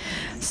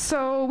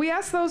 So we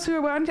ask those who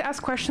are willing to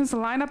ask questions to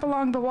line up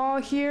along the wall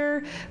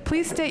here.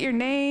 Please state your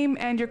name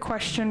and your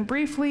question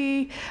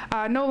briefly.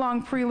 No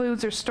long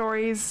preludes or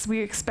stories. We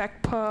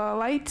expect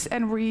polite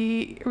and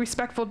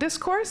respectful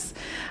discourse.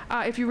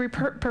 If you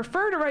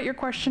prefer to write your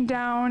question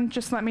down,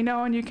 just let me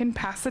know and you can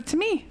pass it to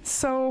me.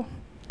 So,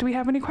 do we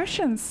have any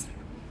questions?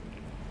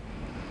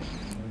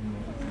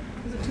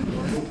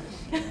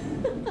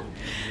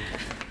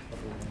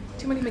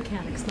 Too many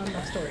mechanics, not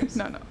enough stories.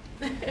 No.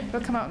 They'll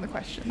come out in the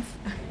questions.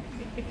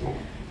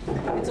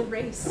 It's a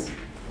race.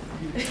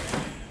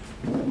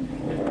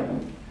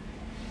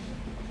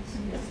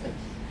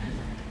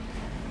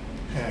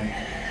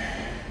 Okay.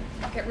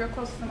 Get real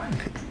close to the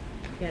mic.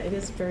 Yeah, it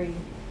is very...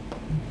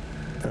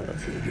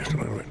 Just a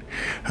little bit.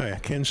 Hi,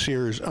 Ken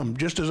Sears.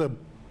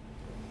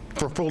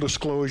 For full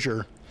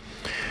disclosure,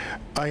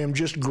 I am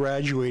just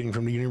graduating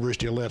from the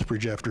University of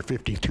Lethbridge after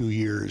 52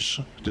 years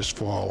this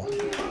fall.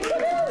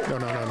 No.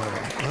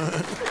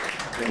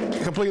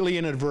 Completely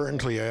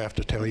inadvertently, I have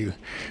to tell you.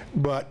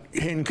 But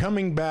in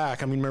coming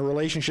back, I mean, my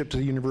relationship to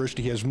the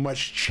university has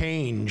much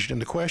changed,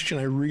 and the question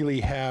I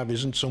really have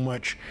isn't so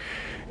much,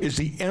 is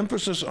the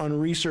emphasis on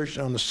research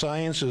on the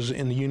sciences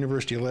in the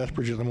University of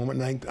Lethbridge at the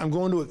moment, and I'm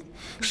going to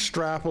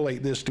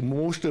extrapolate this to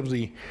most of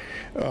the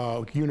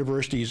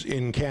universities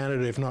in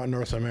Canada, if not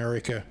North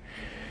America.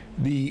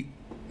 The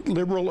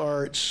liberal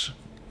arts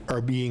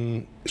are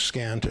being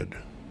scanted.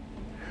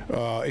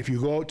 If you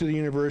go out to the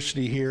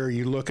university here,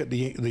 you look at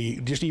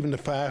just even the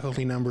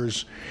faculty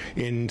numbers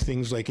in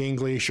things like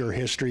English or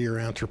history or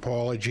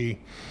anthropology,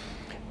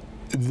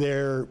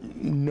 they're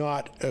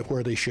not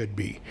where they should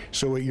be.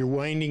 So what you're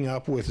winding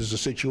up with is a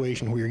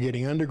situation where you're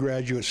getting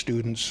undergraduate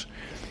students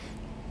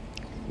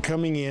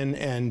coming in,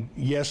 and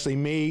yes, they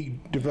may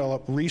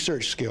develop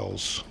research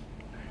skills,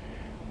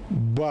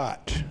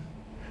 but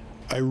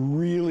I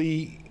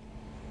really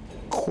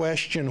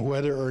question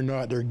whether or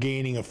not they're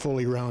gaining a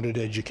fully rounded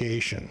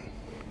education.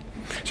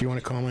 So you want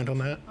to comment on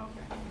that?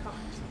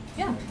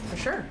 Yeah, for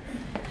sure.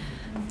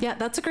 Yeah,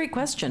 that's a great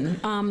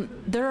question.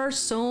 There are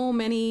so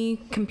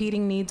many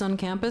competing needs on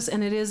campus,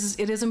 and it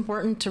is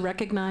important to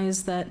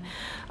recognize that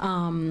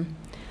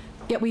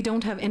we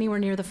don't have anywhere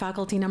near the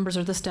faculty numbers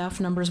or the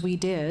staff numbers we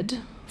did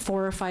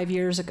 4 or 5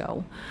 years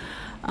ago.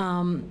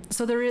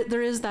 So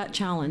there is that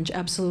challenge,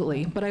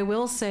 absolutely. But I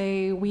will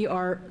say we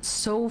are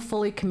so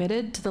fully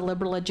committed to the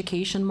liberal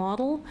education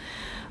model.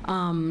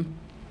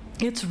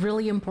 It's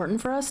really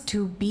important for us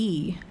to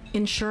be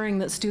ensuring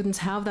that students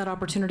have that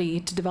opportunity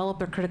to develop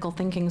their critical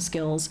thinking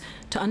skills,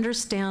 to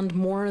understand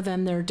more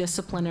than their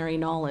disciplinary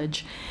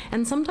knowledge.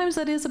 And sometimes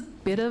that is a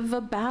bit of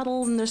a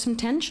battle, and there's some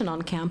tension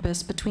on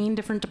campus between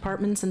different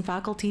departments and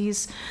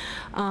faculties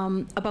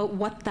about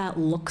what that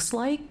looks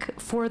like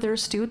for their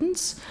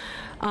students.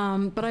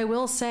 But I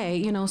will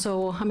say,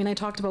 I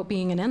talked about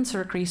being an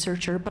NSERC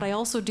researcher, but I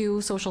also do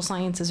social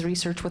sciences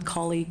research with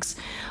colleagues,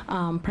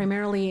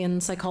 primarily in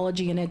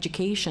psychology and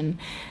education,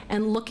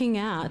 and looking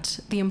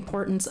at the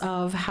importance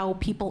of how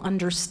people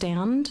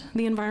understand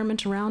the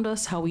environment around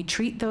us, how we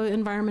treat the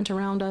environment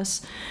around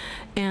us.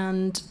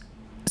 And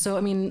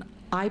so,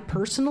 I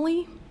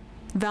personally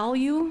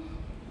value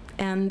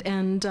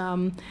and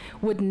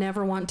would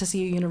never want to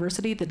see a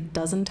university that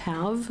doesn't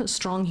have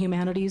strong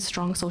humanities,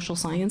 strong social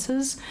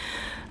sciences.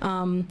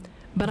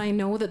 But I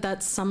know that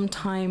that's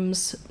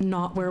sometimes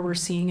not where we're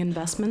seeing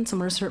investments,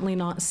 and we're certainly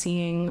not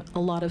seeing a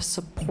lot of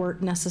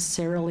support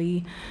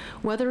necessarily,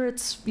 whether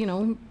it's,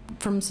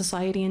 from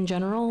society in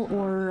general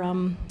or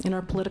in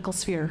our political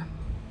sphere.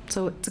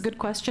 So it's a good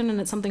question,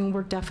 and it's something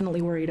we're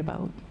definitely worried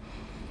about.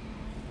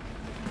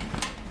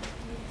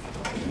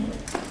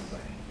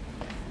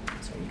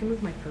 Sorry, you can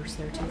move my purse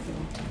there too if you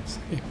want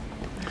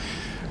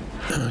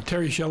to.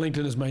 Terry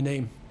Shellington is my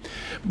name.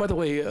 By the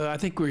way, I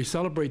think we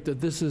celebrate that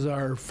this is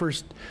our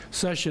first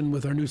session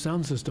with our new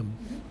sound system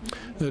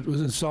that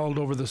was installed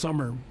over the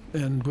summer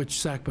and which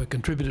SACPA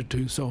contributed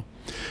to, so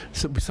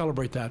we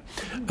celebrate that.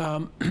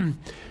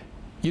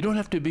 You don't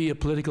have to be a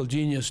political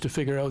genius to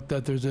figure out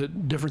that there's a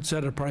different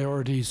set of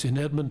priorities in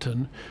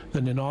Edmonton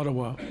than in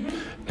Ottawa.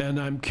 And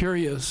I'm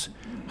curious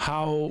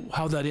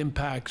how that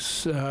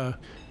impacts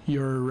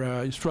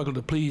your struggle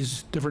to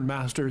please different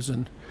masters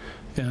and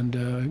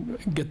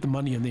get the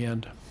money in the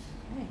end?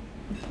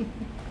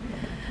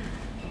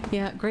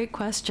 Yeah, great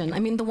question. I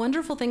mean, the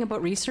wonderful thing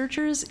about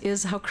researchers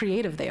is how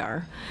creative they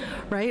are,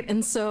 right?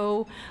 And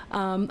so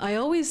I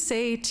always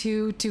say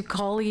to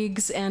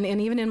colleagues and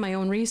even in my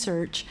own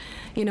research,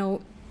 you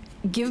know,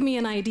 give me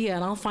an idea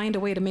and I'll find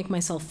a way to make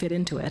myself fit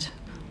into it,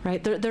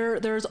 right?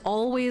 There's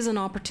always an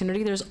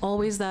opportunity. There's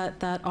always that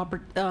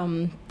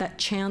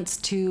chance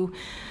to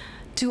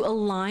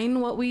align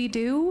what we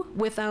do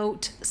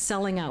without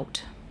selling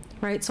out.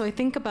 Right, so I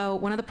think about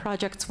one of the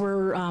projects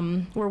we're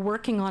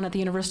working on at the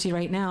university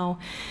right now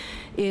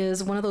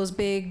is one of those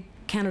big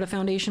Canada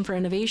Foundation for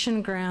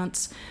Innovation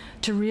grants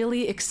to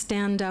really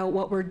extend out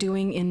what we're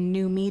doing in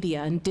new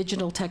media and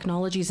digital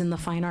technologies in the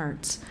fine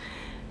arts.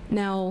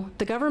 Now,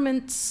 the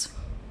governments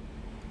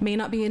may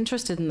not be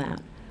interested in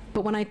that,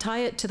 but when I tie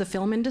it to the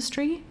film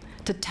industry,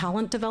 to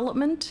talent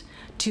development,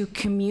 to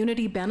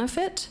community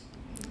benefit,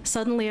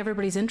 suddenly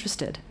everybody's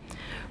interested.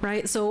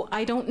 Right, so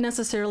I don't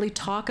necessarily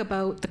talk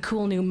about the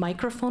cool new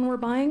microphone we're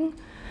buying.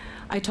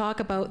 I talk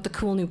about the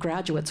cool new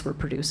graduates we're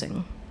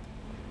producing.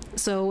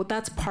 So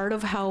that's part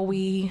of how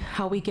we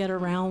get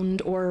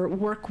around or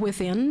work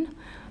within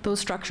those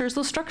structures.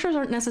 Those structures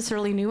aren't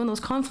necessarily new, and those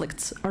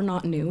conflicts are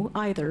not new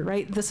either.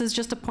 Right, this is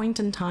just a point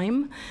in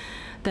time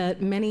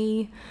that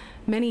many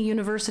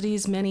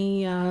universities,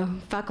 many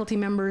faculty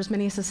members,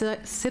 many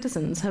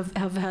citizens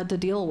have had to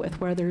deal with,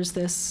 where there's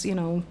this, you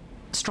know,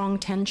 strong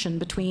tension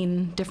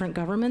between different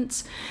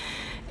governments.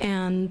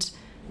 And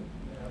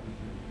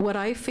what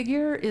I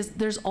figure is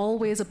there's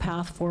always a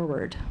path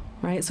forward,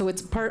 right? So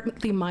it's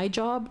partly my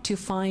job to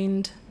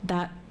find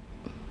that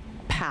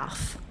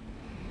path,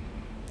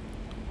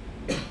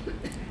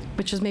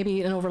 which is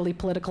maybe an overly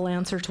political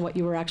answer to what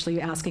you were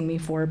actually asking me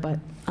for, but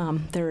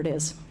there it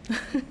is.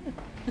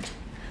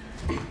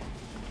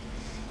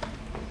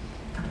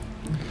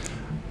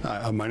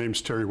 My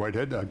name's Terry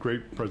Whitehead.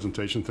 Great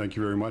presentation, thank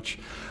you very much.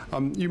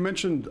 You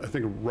mentioned, I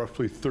think,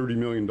 roughly $30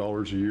 million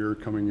a year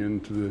coming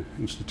into the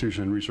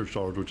institution in research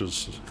dollars, which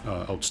is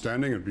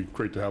outstanding. It'd be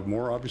great to have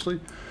more, obviously.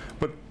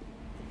 But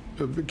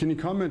can you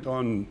comment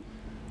on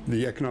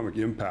the economic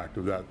impact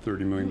of that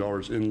 $30 million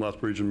in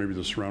Lethbridge and maybe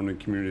the surrounding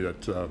community,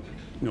 that,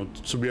 you know,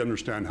 so we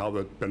understand how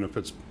that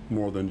benefits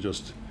more than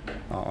just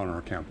on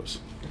our campus?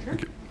 Sure.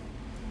 Thank you.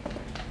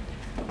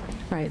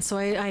 Right, so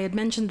I had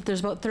mentioned that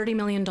there's about $30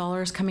 million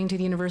coming to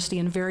the university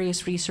in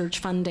various research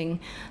funding.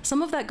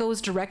 Some of that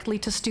goes directly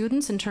to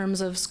students in terms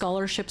of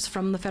scholarships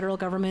from the federal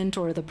government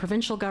or the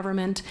provincial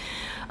government.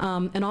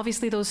 And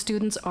obviously those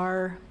students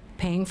are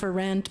paying for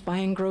rent,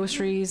 buying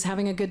groceries,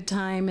 having a good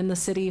time in the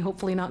city,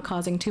 hopefully not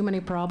causing too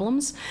many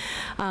problems.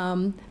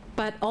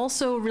 But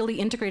also really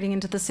integrating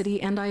into the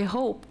city, and I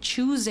hope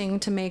choosing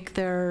to make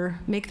their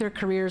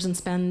careers and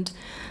spend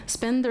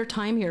their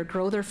time here,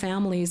 grow their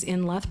families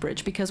in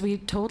Lethbridge, because we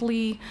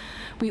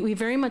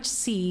very much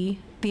see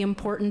the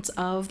importance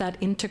of that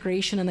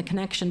integration and the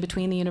connection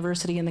between the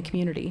university and the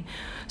community.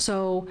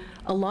 So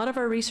a lot of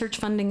our research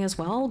funding as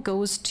well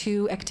goes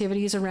to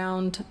activities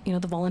around, you know,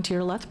 the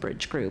Volunteer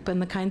Lethbridge group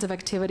and the kinds of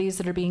activities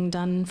that are being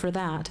done for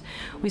that.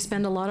 We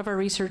spend a lot of our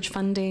research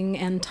funding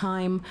and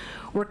time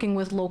working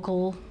with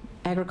local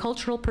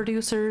agricultural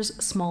producers,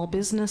 small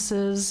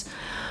businesses,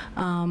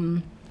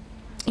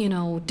 you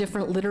know,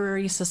 different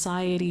literary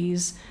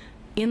societies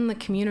in the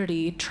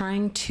community,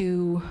 trying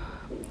to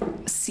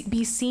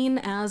be seen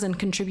as and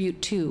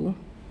contribute to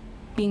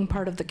being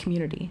part of the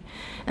community.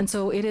 And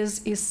so it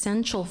is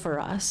essential for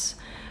us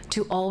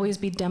to always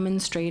be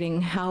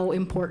demonstrating how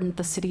important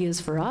the city is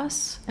for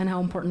us and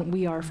how important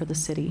we are for the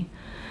city.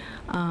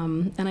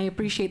 And I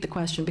appreciate the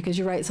question, because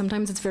you're right,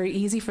 sometimes it's very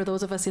easy for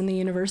those of us in the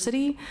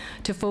university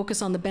to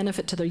focus on the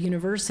benefit to the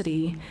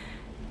university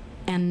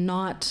and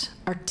not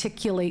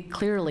articulate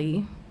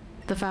clearly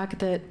the fact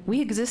that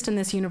we exist in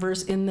this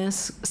in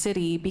this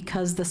city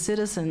because the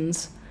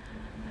citizens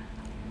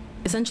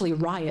essentially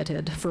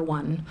rioted, for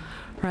one,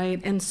 right?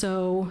 And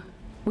so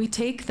we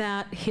take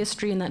that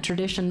history and that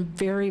tradition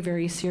very,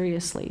 very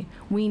seriously.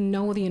 We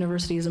know the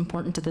university is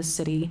important to this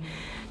city,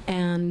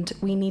 and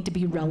we need to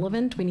be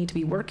relevant. We need to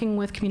be working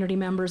with community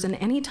members. And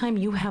anytime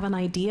you have an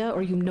idea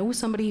or you know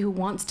somebody who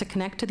wants to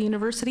connect to the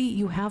university,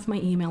 you have my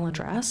email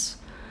address.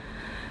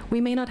 We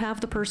may not have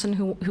the person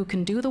who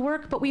can do the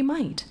work, but we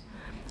might.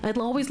 I'd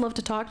always love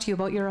to talk to you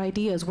about your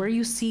ideas, where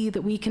you see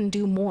that we can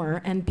do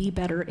more and be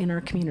better in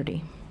our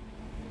community.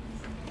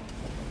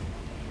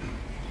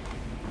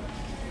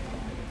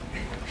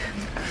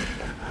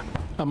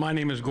 My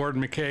name is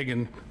Gordon McKagan,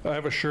 and I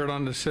have a shirt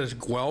on that says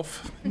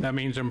Guelph. That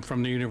means I'm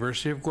from the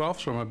University of Guelph,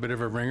 so I'm a bit of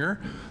a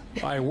ringer.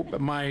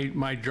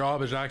 My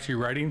job is actually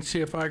writing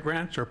CFI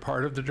grants, or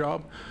part of the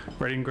job,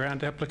 writing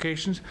grant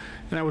applications.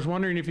 And I was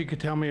wondering if you could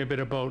tell me a bit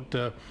about,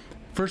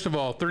 first of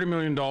all, $30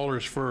 million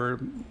for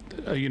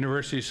a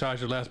university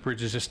size of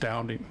Lethbridge is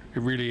astounding.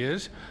 It really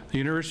is. The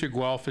University of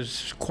Guelph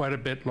is quite a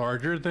bit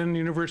larger than the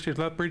University of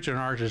Lethbridge, and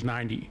ours is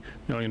 $90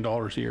 million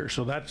a year.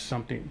 So that's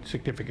something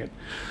significant.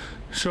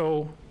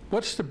 So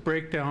what's the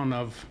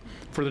breakdown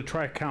for the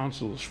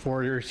tri-councils,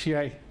 for your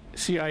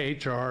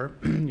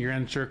CIHR, your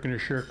NSERC and your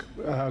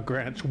SHIRC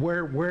grants,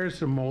 where's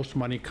the most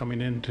money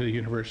coming into the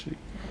university?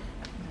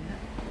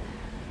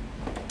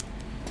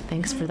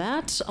 Thanks for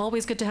that.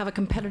 Always good to have a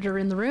competitor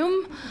in the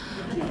room.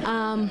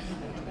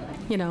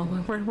 You know,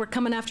 we're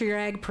coming after your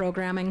ag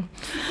programming.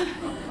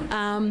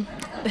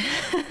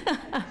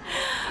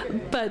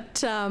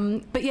 But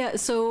yeah,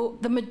 so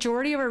the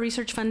majority of our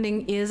research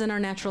funding is in our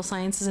natural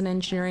sciences and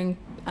engineering,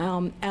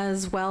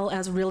 as well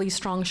as really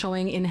strong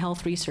showing in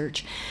health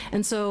research.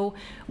 And so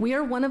we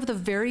are one of the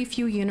very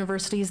few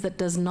universities that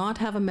does not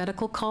have a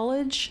medical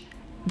college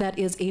that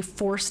is a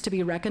force to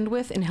be reckoned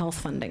with in health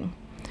funding.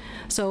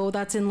 So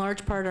that's in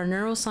large part our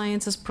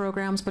neurosciences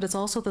programs, but it's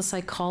also the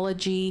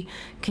psychology,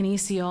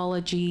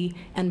 kinesiology,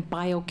 and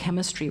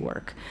biochemistry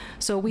work.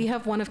 So we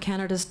have one of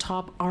Canada's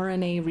top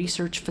RNA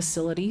research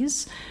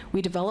facilities.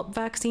 We develop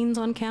vaccines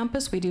on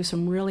campus. We do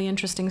some really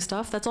interesting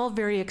stuff. That's all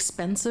very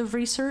expensive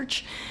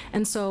research.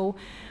 And so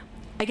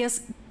I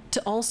guess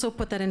to also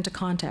put that into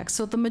context,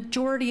 so the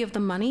majority of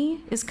the money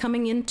is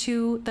coming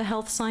into the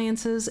health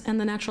sciences and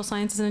the natural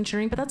sciences and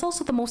engineering, but that's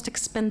also the most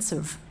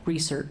expensive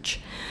research.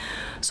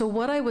 So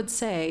what I would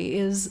say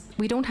is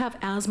we don't have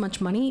as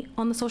much money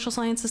on the social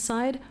sciences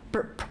side,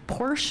 but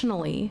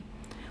proportionally,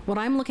 what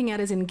I'm looking at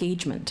is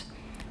engagement.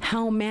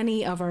 How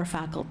many of our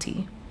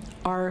faculty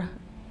are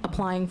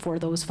applying for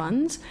those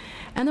funds?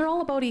 And they're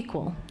all about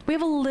equal. We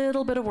have a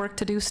little bit of work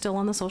to do still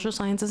on the social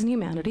sciences and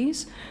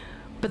humanities,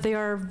 but they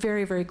are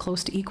very, very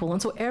close to equal.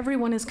 And so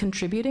everyone is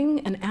contributing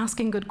and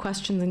asking good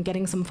questions and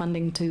getting some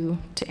funding to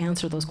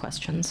answer those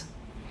questions.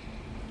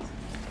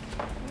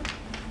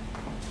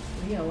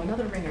 Leo,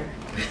 another ringer.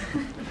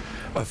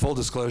 Full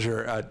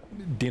disclosure,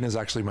 Dina's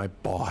actually my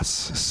boss,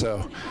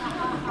 so,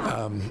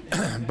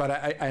 but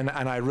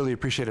I really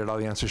appreciated all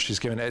the answers she's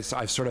given.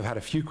 I've sort of had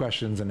a few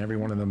questions, and every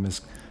one of them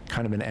has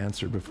kind of been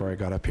answered before I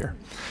got up here.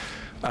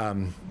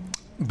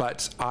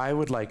 But I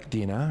would like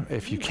Dina,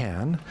 if you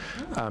can,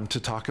 to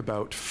talk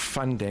about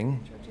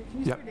funding.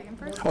 Yep.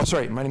 Oh,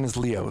 sorry, my name is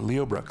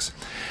Leo Brooks.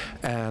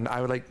 And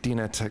I would like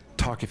Dina to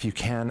talk, if you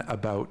can,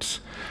 about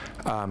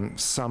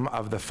some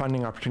of the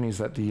funding opportunities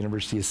that the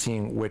university is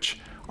seeing, which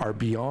are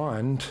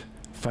beyond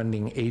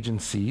funding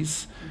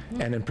agencies,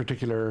 and in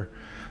particular,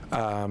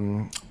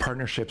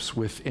 partnerships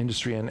with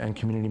industry and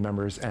community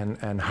members,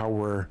 and how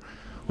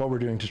what we're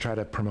doing to try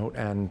to promote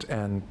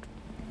and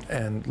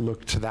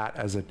look to that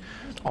as an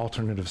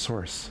alternative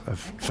source of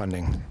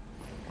funding.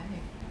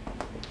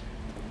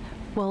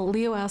 Well,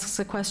 Leo asks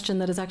a question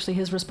that is actually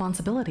his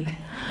responsibility.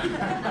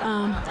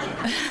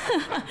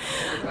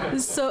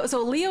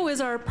 So Leo is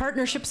our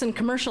partnerships and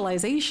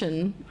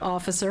commercialization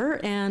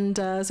officer, and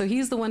so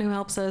he's the one who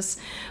helps us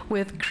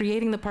with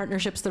creating the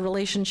partnerships, the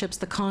relationships,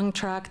 the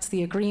contracts,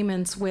 the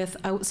agreements with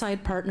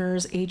outside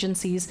partners,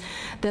 agencies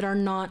that are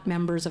not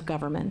members of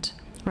government.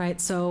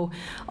 Right, so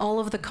all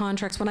of the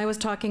contracts, when I was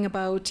talking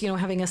about,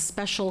 having a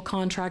special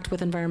contract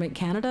with Environment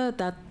Canada,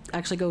 that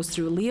actually goes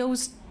through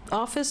Leo's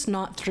office,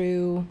 not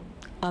through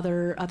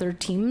other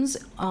teams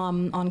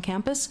on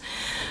campus.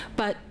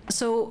 But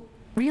so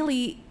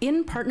really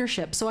in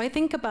partnership, so I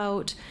think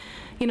about,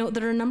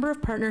 there are a number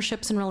of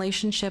partnerships and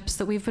relationships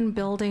that we've been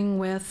building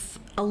with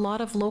a lot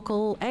of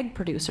local egg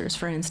producers,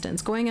 for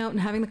instance, going out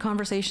and having the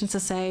conversations to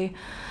say,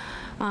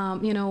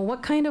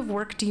 what kind of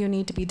work do you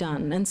need to be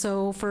done? And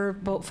so for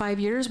about 5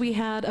 years, we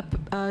had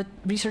a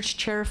research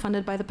chair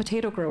funded by the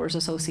Potato Growers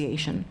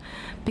Association,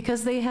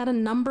 because they had a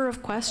number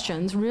of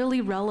questions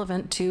really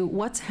relevant to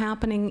what's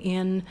happening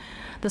in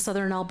the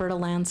southern Alberta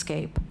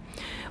landscape.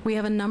 We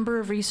have a number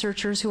of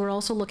researchers who are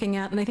also looking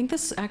at, and I think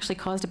this actually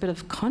caused a bit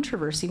of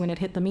controversy when it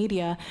hit the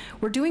media,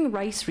 we're doing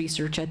rice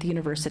research at the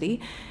university,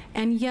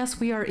 and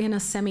yes, we are in a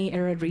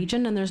semi-arid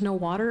region and there's no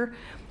water.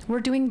 We're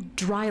doing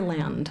dry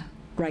land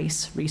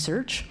rice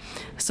research.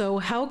 So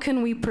how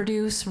can we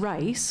produce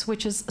rice,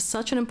 which is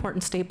such an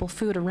important staple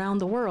food around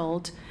the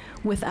world,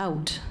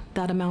 without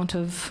that amount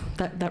of,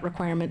 that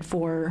requirement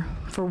for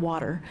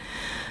water?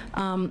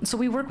 So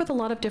we work with a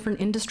lot of different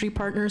industry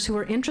partners who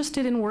are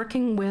interested in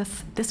working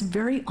with this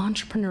very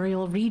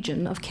entrepreneurial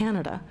region of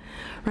Canada,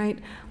 right?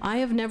 I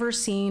have never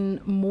seen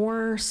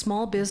more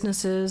small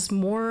businesses,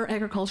 more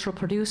agricultural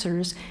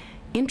producers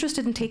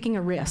interested in taking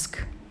a risk,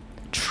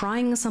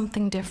 trying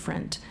something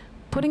different,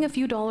 putting a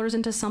few dollars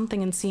into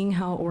something and seeing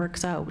how it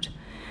works out.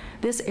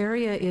 This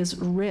area is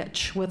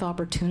rich with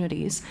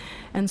opportunities.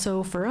 And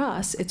so for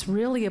us, it's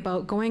really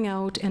about going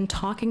out and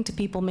talking to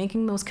people,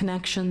 making those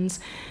connections.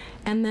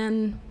 And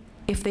then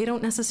if they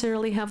don't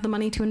necessarily have the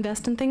money to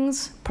invest in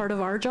things, part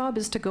of our job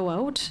is to go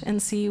out and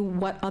see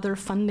what other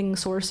funding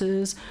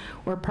sources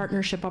or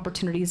partnership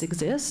opportunities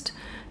exist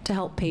to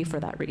help pay for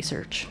that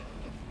research.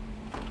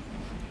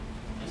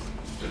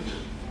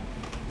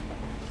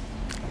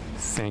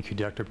 Thank you,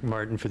 Dr.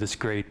 Martin, for this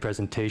great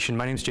presentation.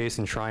 My name is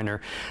Jason Schreiner.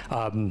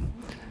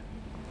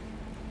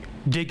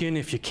 Dig in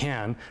if you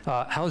can.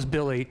 How's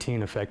Bill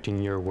 18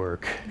 affecting your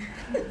work?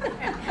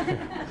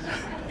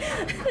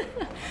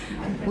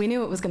 We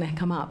knew it was going to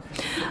come up.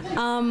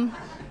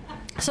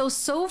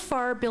 So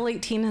far, Bill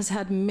 18 has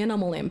had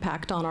minimal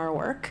impact on our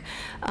work.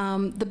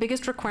 The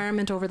biggest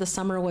requirement over the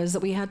summer was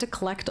that we had to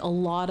collect a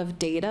lot of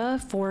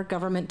data for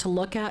government to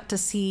look at to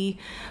see,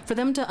 for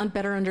them to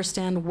better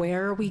understand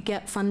where we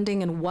get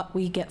funding and what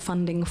we get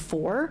funding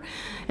for.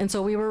 And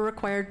so we were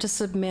required to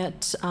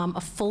submit a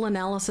full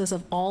analysis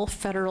of all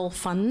federal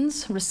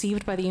funds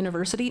received by the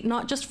university,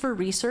 not just for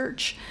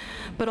research,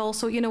 but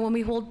also, you know, when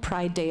we hold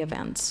Pride Day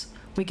events,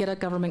 we get a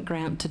government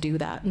grant to do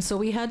that. And so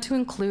we had to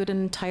include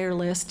an entire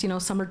list, you know,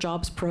 summer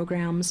jobs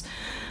programs,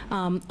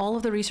 all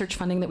of the research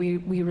funding that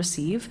we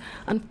receive.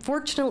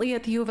 Unfortunately,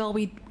 at the U of L,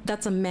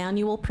 that's a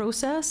manual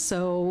process.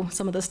 So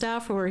some of the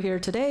staff who are here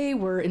today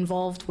were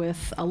involved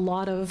with a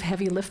lot of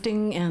heavy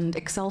lifting and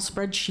Excel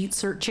spreadsheet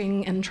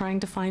searching and trying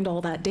to find all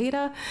that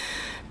data,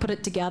 put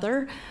it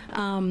together.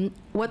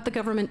 What the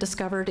government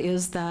discovered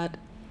is that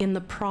in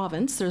the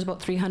province, there's about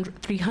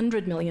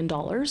 $300 million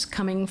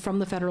coming from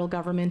the federal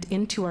government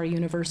into our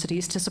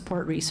universities to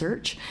support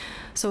research.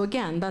 So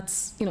again,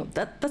 that's, you know,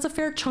 that's a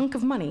fair chunk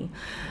of money.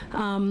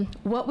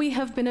 What we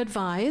have been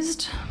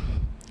advised,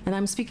 and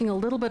I'm speaking a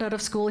little bit out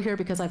of school here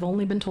because I've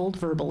only been told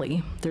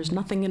verbally, there's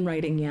nothing in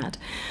writing yet,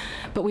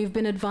 but we've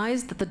been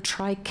advised that the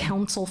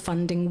tri-council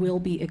funding will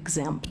be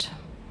exempt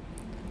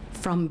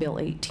from Bill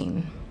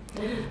 18.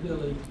 What is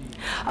Bill 18?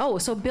 Oh,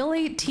 so Bill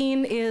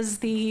 18 is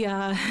the,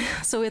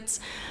 so it's,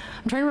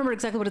 I'm trying to remember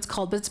exactly what it's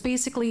called, but it's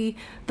basically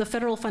the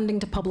Federal Funding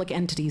to Public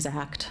Entities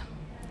Act.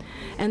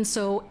 And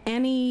so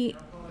the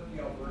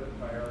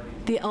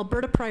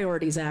Alberta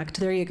Priorities Act,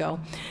 there you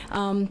go.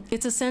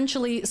 It's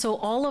essentially, so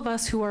all of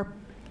us who are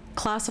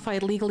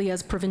classified legally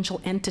as provincial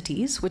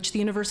entities, which the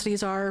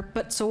universities are,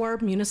 but so are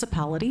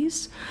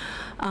municipalities,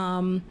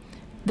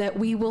 that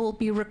we will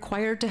be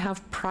required to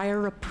have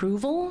prior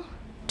approval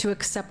to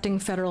accepting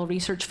federal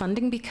research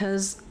funding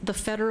because the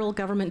federal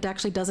government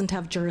actually doesn't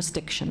have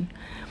jurisdiction.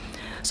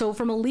 So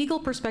from a legal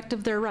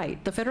perspective, they're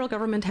right. The federal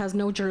government has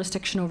no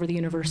jurisdiction over the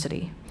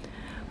university.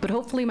 But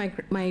hopefully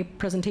my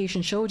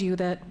presentation showed you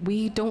that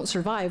we don't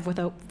survive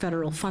without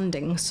federal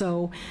funding.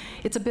 So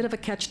it's a bit of a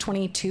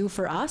catch-22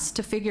 for us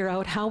to figure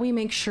out how we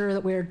make sure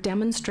that we're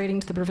demonstrating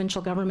to the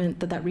provincial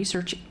government that that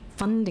research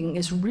funding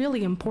is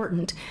really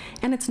important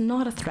and it's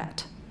not a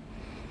threat.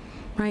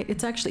 Right?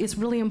 It's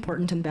really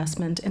important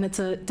investment, and it's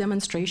a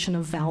demonstration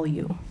of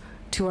value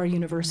to our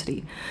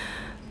university.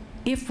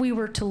 If we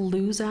were to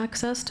lose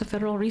access to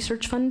federal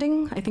research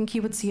funding, I think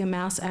you would see a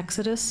mass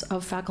exodus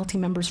of faculty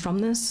members from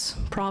this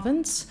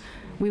province.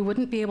 We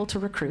wouldn't be able to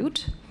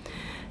recruit.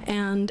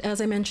 And as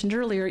I mentioned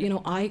earlier, you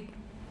know,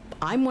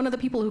 I'm one of the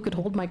people who could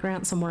hold my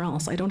grant somewhere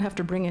else. I don't have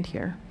to bring it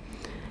here.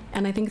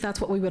 And I think that's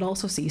what we would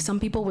also see. Some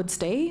people would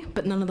stay,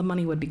 but none of the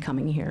money would be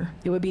coming here.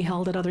 It would be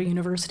held at other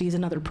universities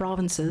in other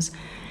provinces.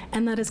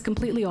 And that is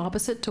completely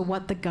opposite to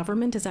what the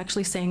government is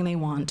actually saying they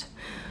want.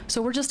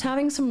 So we're just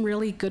having some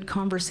really good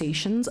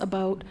conversations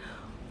about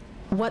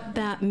what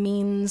that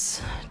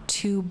means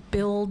to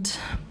build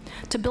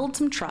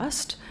some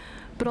trust,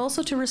 but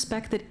also to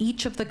respect that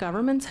each of the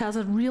governments has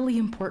a really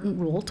important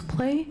role to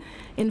play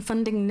in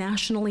funding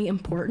nationally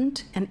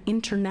important and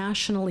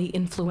internationally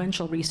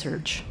influential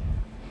research.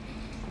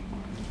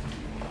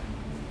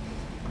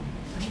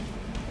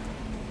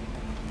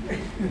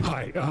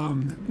 Hi,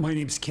 my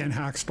name's Ken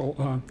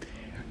Haxtell.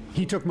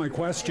 He took my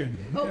question.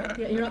 Oh,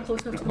 yeah, you're not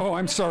close enough to Oh,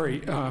 I'm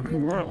sorry.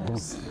 Well,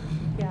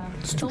 yeah.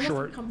 it's too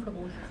short.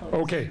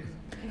 Okay.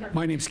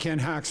 My name's Ken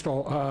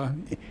Haxtell.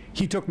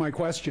 He took my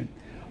question.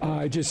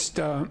 I just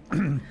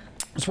want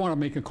to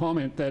make a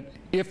comment that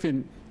if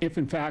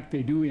in fact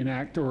they do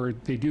enact or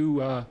they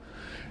do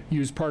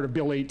use part of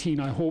Bill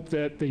 18, I hope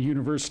that the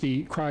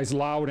university cries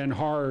loud and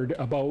hard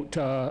about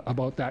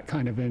that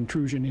kind of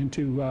intrusion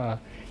into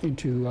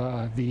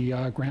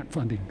the grant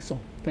funding. So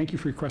thank you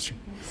for your question.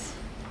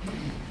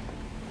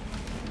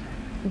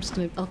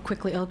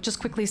 I'll just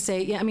quickly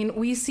say, yeah, I mean,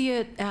 we see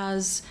it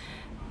as,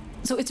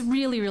 so it's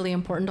really, really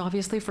important,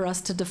 obviously, for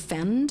us to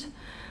defend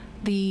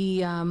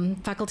the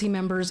faculty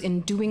members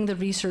in doing the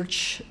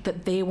research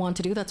that they want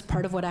to do. That's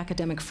part of what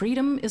academic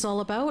freedom is all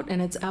about,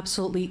 and it's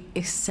absolutely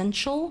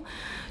essential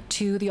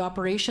to the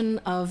operation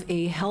of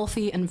a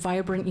healthy and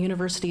vibrant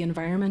university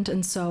environment.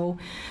 And so,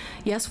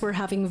 yes, we're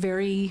having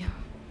very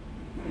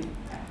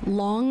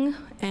long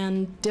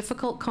and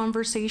difficult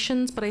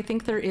conversations, but I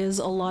think there is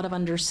a lot of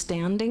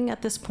understanding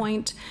at this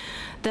point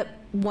that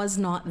was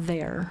not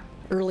there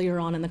earlier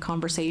on in the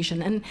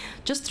conversation. And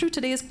just through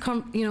today's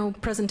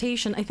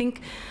presentation, I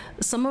think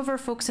some of our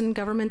folks in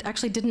government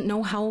actually didn't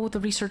know how the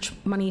research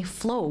money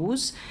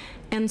flows.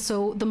 And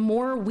so the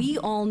more we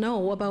all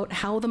know about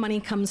how the money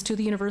comes to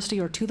the university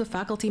or to the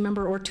faculty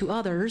member or to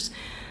others,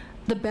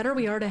 the better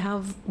we are to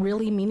have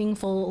really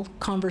meaningful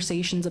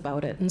conversations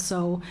about it. And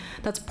so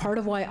that's part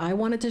of why I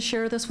wanted to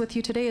share this with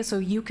you today, is so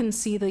you can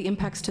see the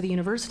impacts to the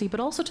university, but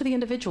also to the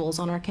individuals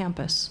on our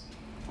campus.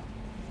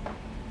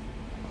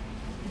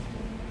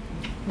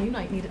 You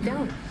might need it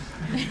down.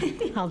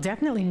 I'll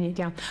definitely need it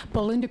down.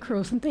 Belinda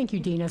Crowson, thank you,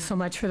 Dina, so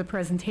much for the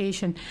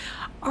presentation.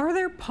 Are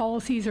there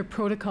policies or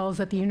protocols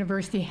that the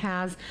university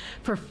has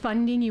for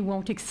funding you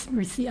won't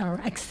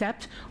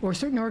accept, or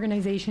certain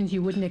organizations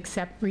you wouldn't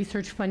accept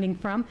research funding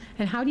from?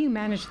 And how do you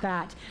manage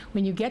that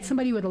when you get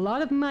somebody with a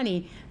lot of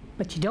money,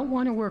 but you don't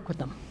want to work with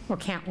them or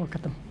can't work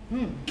with them?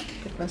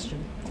 Good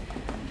question.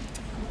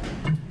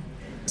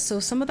 So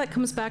some of that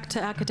comes back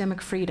to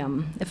academic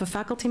freedom. If a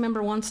faculty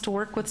member wants to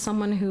work with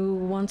someone who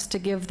wants to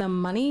give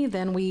them money,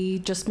 then we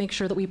just make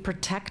sure that we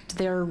protect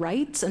their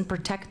rights and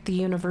protect the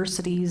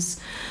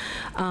university's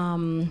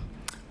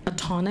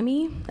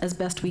autonomy as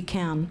best we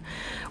can.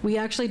 We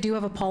actually do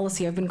have a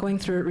policy, I've been going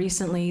through it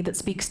recently, that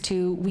speaks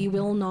to we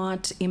will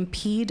not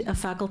impede a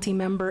faculty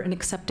member in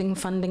accepting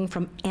funding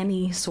from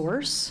any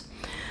source.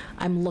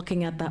 I'm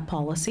looking at that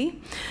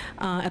policy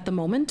at the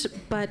moment,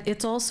 but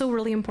it's also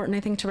really important, I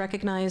think, to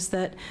recognize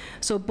that,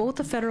 so both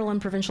the federal and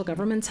provincial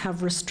governments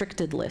have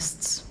restricted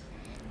lists,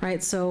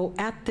 right? So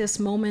at this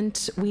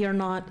moment, we are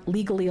not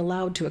legally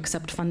allowed to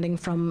accept funding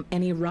from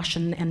any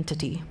Russian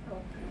entity,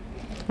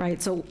 right?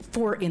 So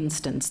for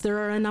instance, there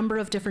are a number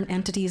of different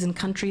entities and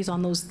countries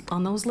on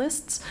those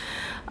lists,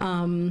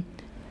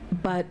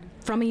 but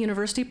from a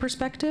university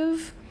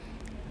perspective,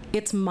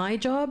 it's my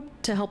job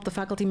to help the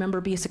faculty member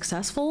be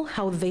successful.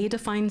 How they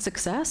define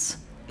success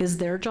is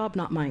their job,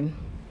 not mine.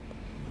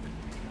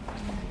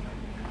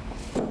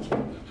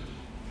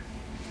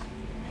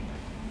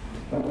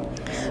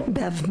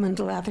 Bev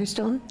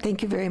Mundell-Atherstone,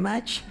 thank you very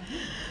much.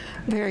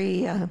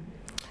 Very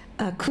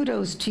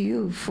kudos to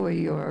you for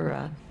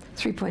your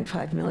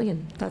 $3.5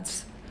 million.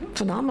 That's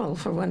phenomenal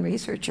for one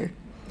researcher.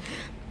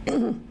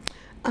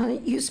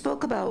 You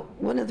spoke about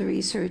one of the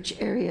research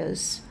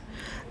areas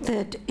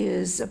that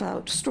is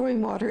about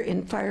storing water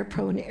in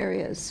fire-prone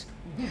areas.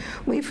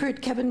 We've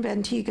heard Kevin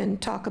Van Teegen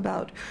talk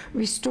about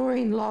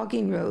restoring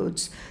logging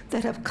roads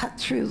that have cut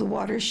through the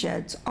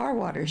watersheds, our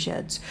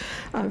watersheds,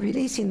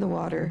 releasing the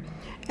water,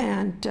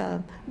 and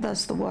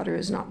thus the water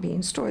is not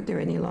being stored there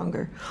any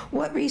longer.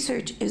 What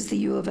research is the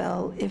U of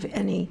L, if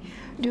any,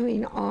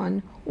 doing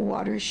on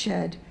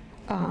watershed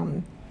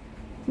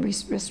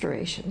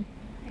restoration?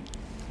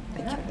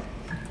 Thank you.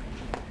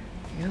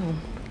 Yeah.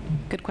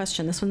 Good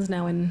question. This one's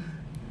now in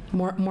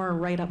more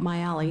right up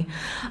my alley.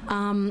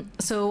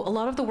 So a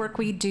lot of the work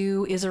we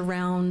do is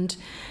around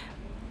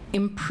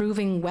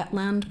improving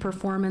wetland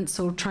performance,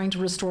 so trying to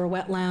restore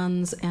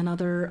wetlands and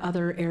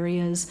other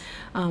areas.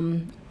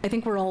 I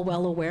think we're all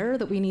well aware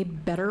that we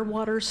need better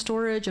water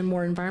storage and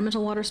more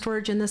environmental water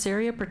storage in this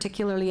area,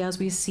 particularly as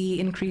we see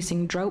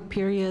increasing drought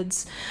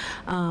periods,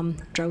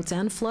 droughts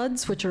and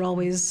floods, which are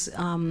always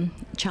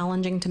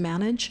challenging to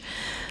manage.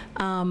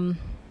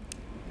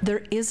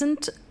 There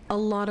isn't a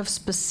lot of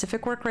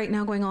specific work right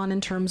now going on in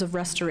terms of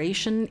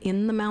restoration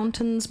in the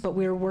mountains, but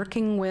we're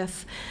working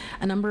with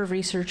a number of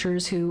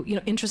researchers who, you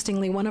know,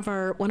 interestingly, one of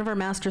our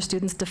master's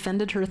students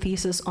defended her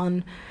thesis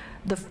on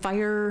the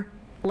fire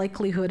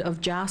likelihood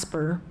of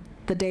Jasper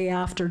the day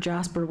after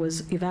Jasper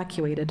was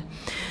evacuated.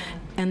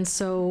 And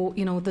so,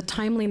 you know, the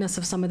timeliness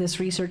of some of this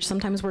research,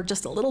 sometimes we're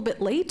just a little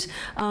bit late,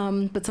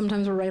 but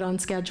sometimes we're right on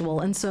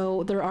schedule. And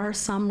so there are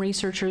some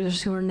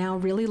researchers who are now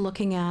really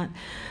looking at,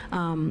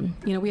 you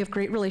know, we have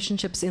great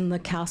relationships in the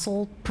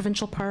Castle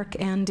Provincial Park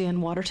and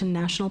in Waterton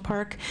National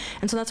Park.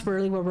 And so that's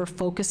really where we're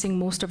focusing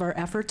most of our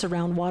efforts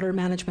around water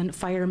management,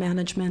 fire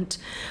management,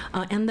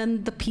 and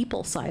then the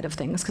people side of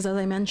things. Because as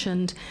I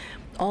mentioned,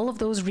 all of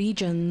those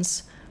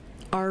regions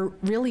are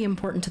really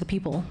important to the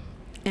people.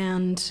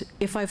 And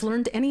if I've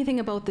learned anything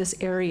about this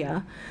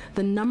area,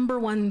 the number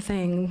one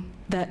thing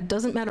that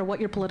doesn't matter what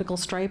your political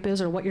stripe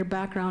is or what your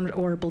background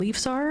or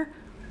beliefs are,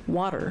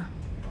 water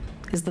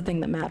is the thing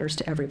that matters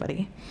to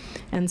everybody.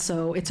 And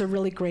so it's a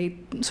really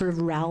great sort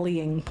of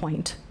rallying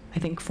point, I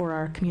think, for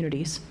our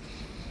communities.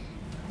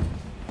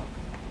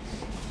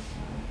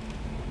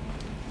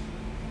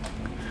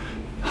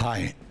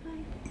 Hi.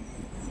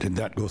 Did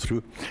that go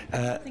through?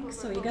 I think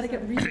so. You got to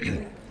get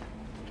really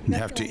You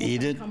have to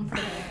eat it?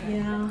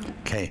 Yeah.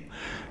 Okay.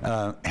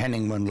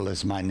 Henning Mundell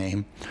is my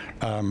name.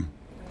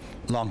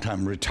 Long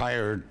time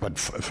retired, but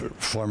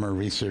former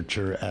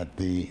researcher at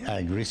the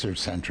Ag Research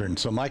Center. And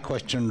so my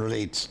question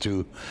relates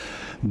to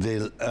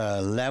the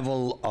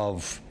level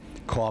of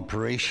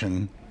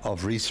cooperation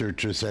of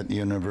researchers at the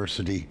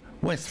university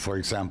with, for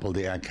example,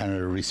 the Ag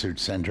Canada Research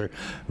Center,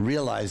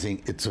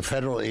 realizing it's a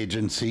federal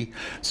agency,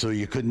 so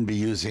you couldn't be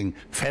using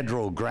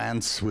federal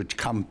grants, which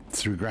come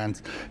through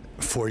grants,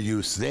 for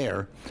use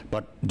there.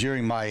 But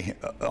during my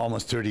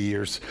almost 30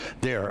 years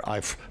there,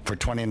 for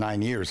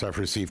 29 years, I've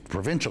received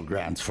provincial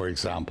grants, for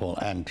example,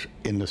 and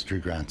industry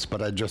grants.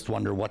 But I just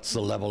wonder, what's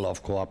the level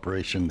of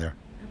cooperation there?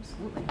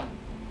 Absolutely.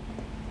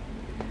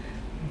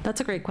 That's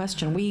a great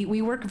question.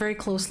 We work very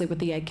closely with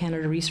the Ag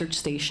Canada Research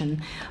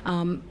Station.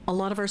 A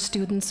lot of our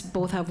students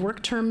both have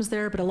work terms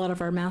there, but a lot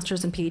of our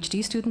master's and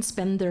PhD students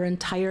spend their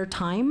entire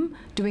time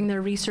doing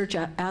their research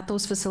at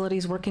those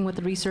facilities, working with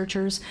the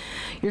researchers.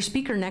 Your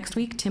speaker next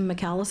week, Tim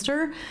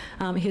McAllister,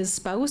 his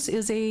spouse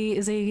is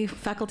a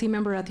faculty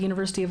member at the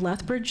University of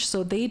Lethbridge,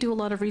 so they do a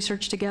lot of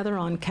research together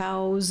on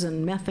cows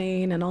and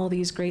methane and all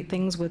these great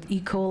things with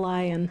E.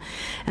 coli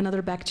and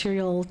other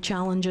bacterial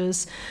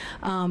challenges.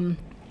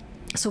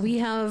 So we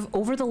have,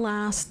 over the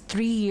last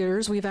 3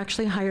 years, we've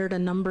actually hired a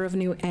number of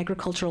new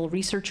agricultural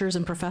researchers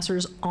and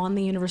professors on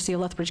the University of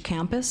Lethbridge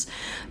campus.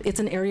 It's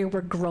an area we're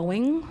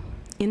growing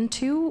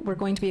into. We're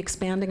going to be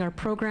expanding our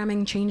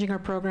programming, changing our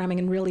programming,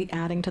 and really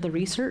adding to the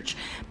research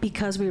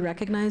because we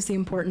recognize the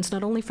importance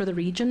not only for the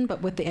region,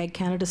 but with the Ag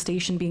Canada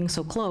station being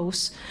so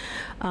close,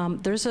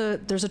 there's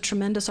a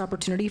tremendous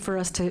opportunity for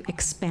us to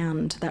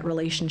expand that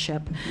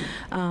relationship.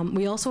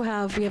 We also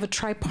have a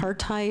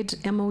tripartite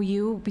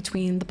MOU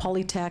between the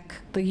Polytech,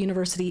 the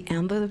university,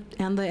 and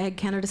the Ag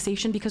Canada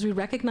station because we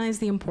recognize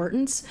the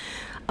importance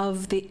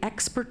of the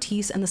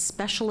expertise and the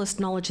specialist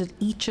knowledge that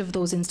each of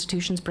those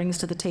institutions brings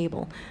to the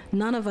table.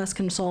 None of us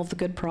can solve the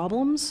good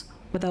problems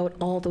without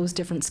all those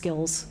different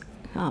skills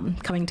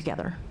coming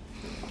together.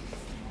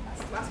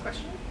 Last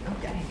question.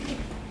 Okay.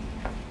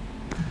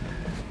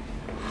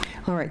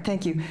 All right,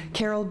 thank you.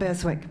 Carol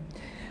Beswick.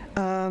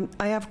 I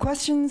have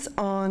questions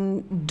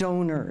on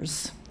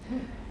donors.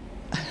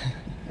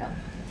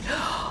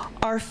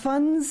 Are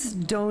funds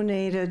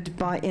donated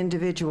by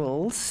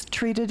individuals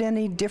treated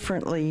any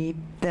differently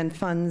than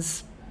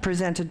funds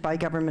presented by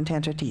government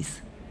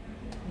entities?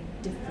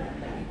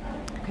 Differently.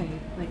 Okay,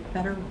 like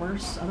better,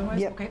 worse,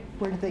 otherwise? Yep. Okay.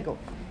 Where did they go?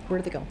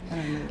 Where did they go?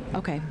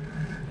 Okay.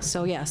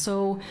 So yeah,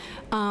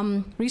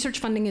 research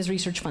funding is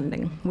research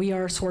funding. We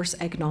are source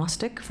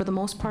agnostic for the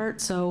most part.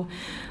 So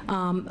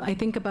I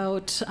think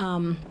about,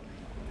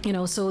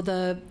 so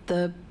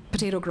the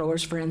potato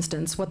growers, for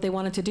instance, what they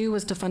wanted to do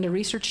was to fund a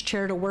research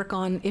chair to work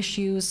on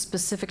issues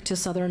specific to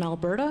southern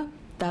Alberta.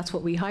 That's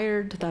what we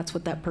hired. That's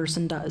what that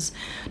person does.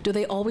 Do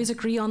they always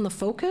agree on the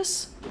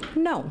focus?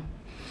 No.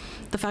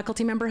 The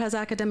faculty member has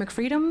academic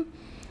freedom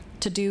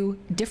to do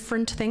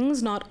different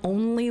things, not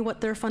only what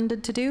they're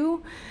funded to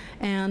do,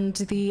 and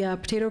the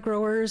potato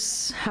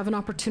growers have an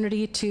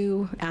opportunity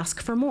to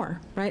ask for more,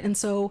 right? And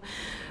so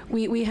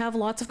we have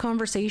lots of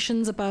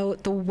conversations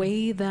about the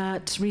way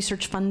that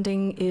research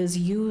funding is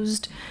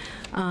used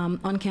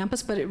on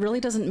campus, but it really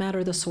doesn't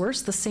matter the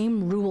source. The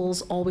same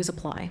rules always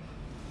apply.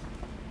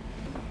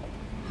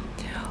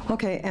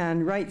 Okay,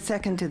 and right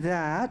second to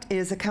that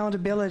is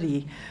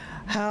accountability.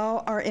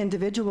 How are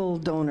individual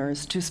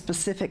donors to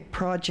specific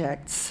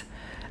projects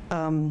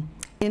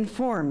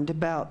informed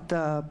about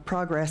the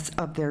progress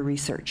of their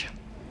research?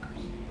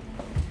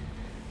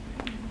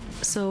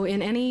 So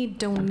in any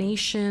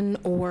donation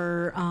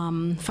or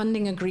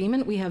funding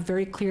agreement, we have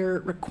very clear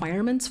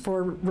requirements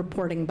for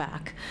reporting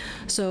back.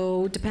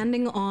 So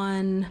depending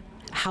on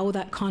how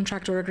that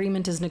contract or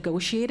agreement is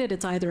negotiated,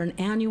 it's either an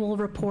annual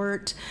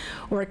report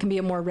or it can be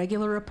a more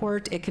regular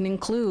report. It can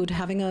include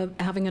having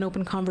an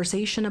open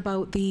conversation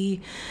about the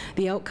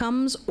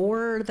outcomes,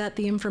 or that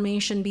the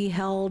information be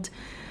held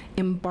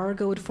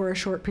embargoed for a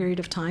short period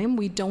of time.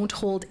 We don't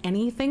hold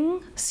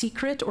anything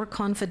secret or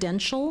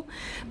confidential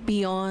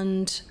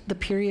beyond the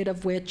period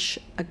of which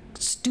a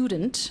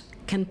student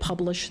can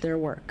publish their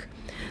work.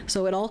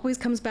 So it always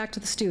comes back to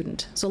the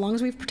student. So long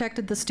as we've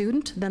protected the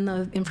student, then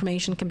the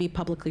information can be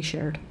publicly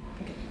shared.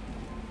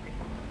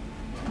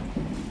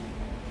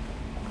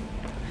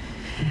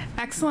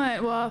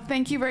 Excellent. Well,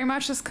 thank you very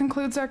much. This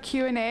concludes our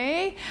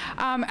Q&A.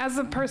 As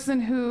a person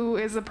who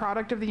is a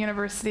product of the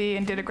university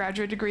and did a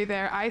graduate degree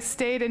there, I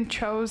stayed and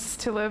chose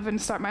to live and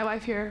start my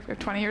life here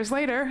 20 years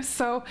later.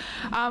 So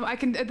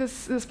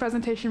this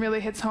presentation really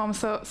hits home.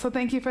 So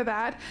thank you for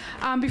that.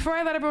 Before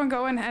I let everyone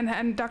go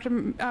and Dr.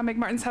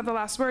 McMartins have the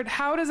last word,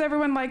 how does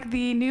everyone like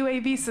the new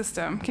AV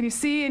system? Can you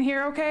see and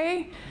hear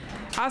okay?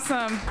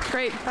 Awesome.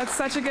 Great. That's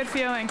such a good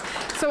feeling.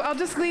 So I'll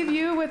just leave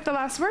you with the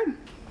last word.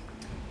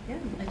 Yeah,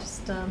 I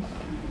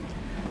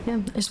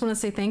just want to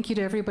say thank you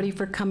to everybody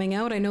for coming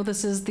out. I know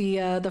this is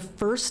the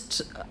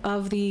first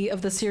of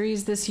the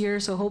series this year,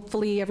 so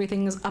hopefully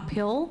everything is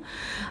uphill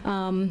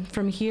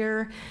from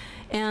here.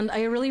 And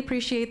I really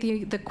appreciate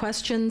the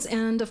questions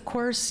and, of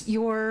course,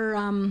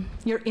 your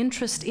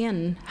interest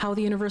in how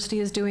the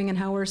university is doing and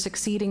how we're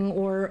succeeding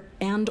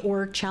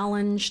or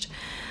challenged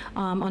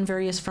on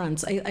various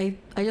fronts. I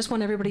just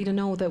want everybody to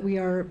know that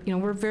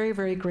we're very,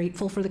 very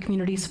grateful for the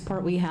community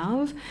support we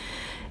have.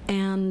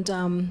 And,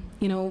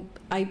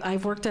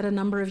 I've worked at a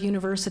number of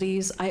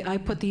universities. I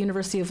put the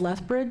University of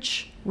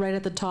Lethbridge right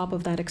at the top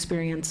of that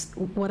experience.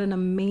 What an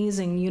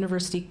amazing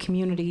university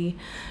community,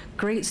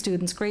 great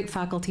students, great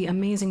faculty,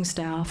 amazing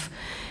staff.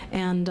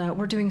 And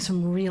we're doing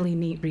some really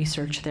neat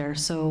research there.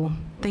 So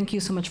thank you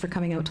so much for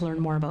coming out to learn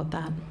more about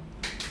that.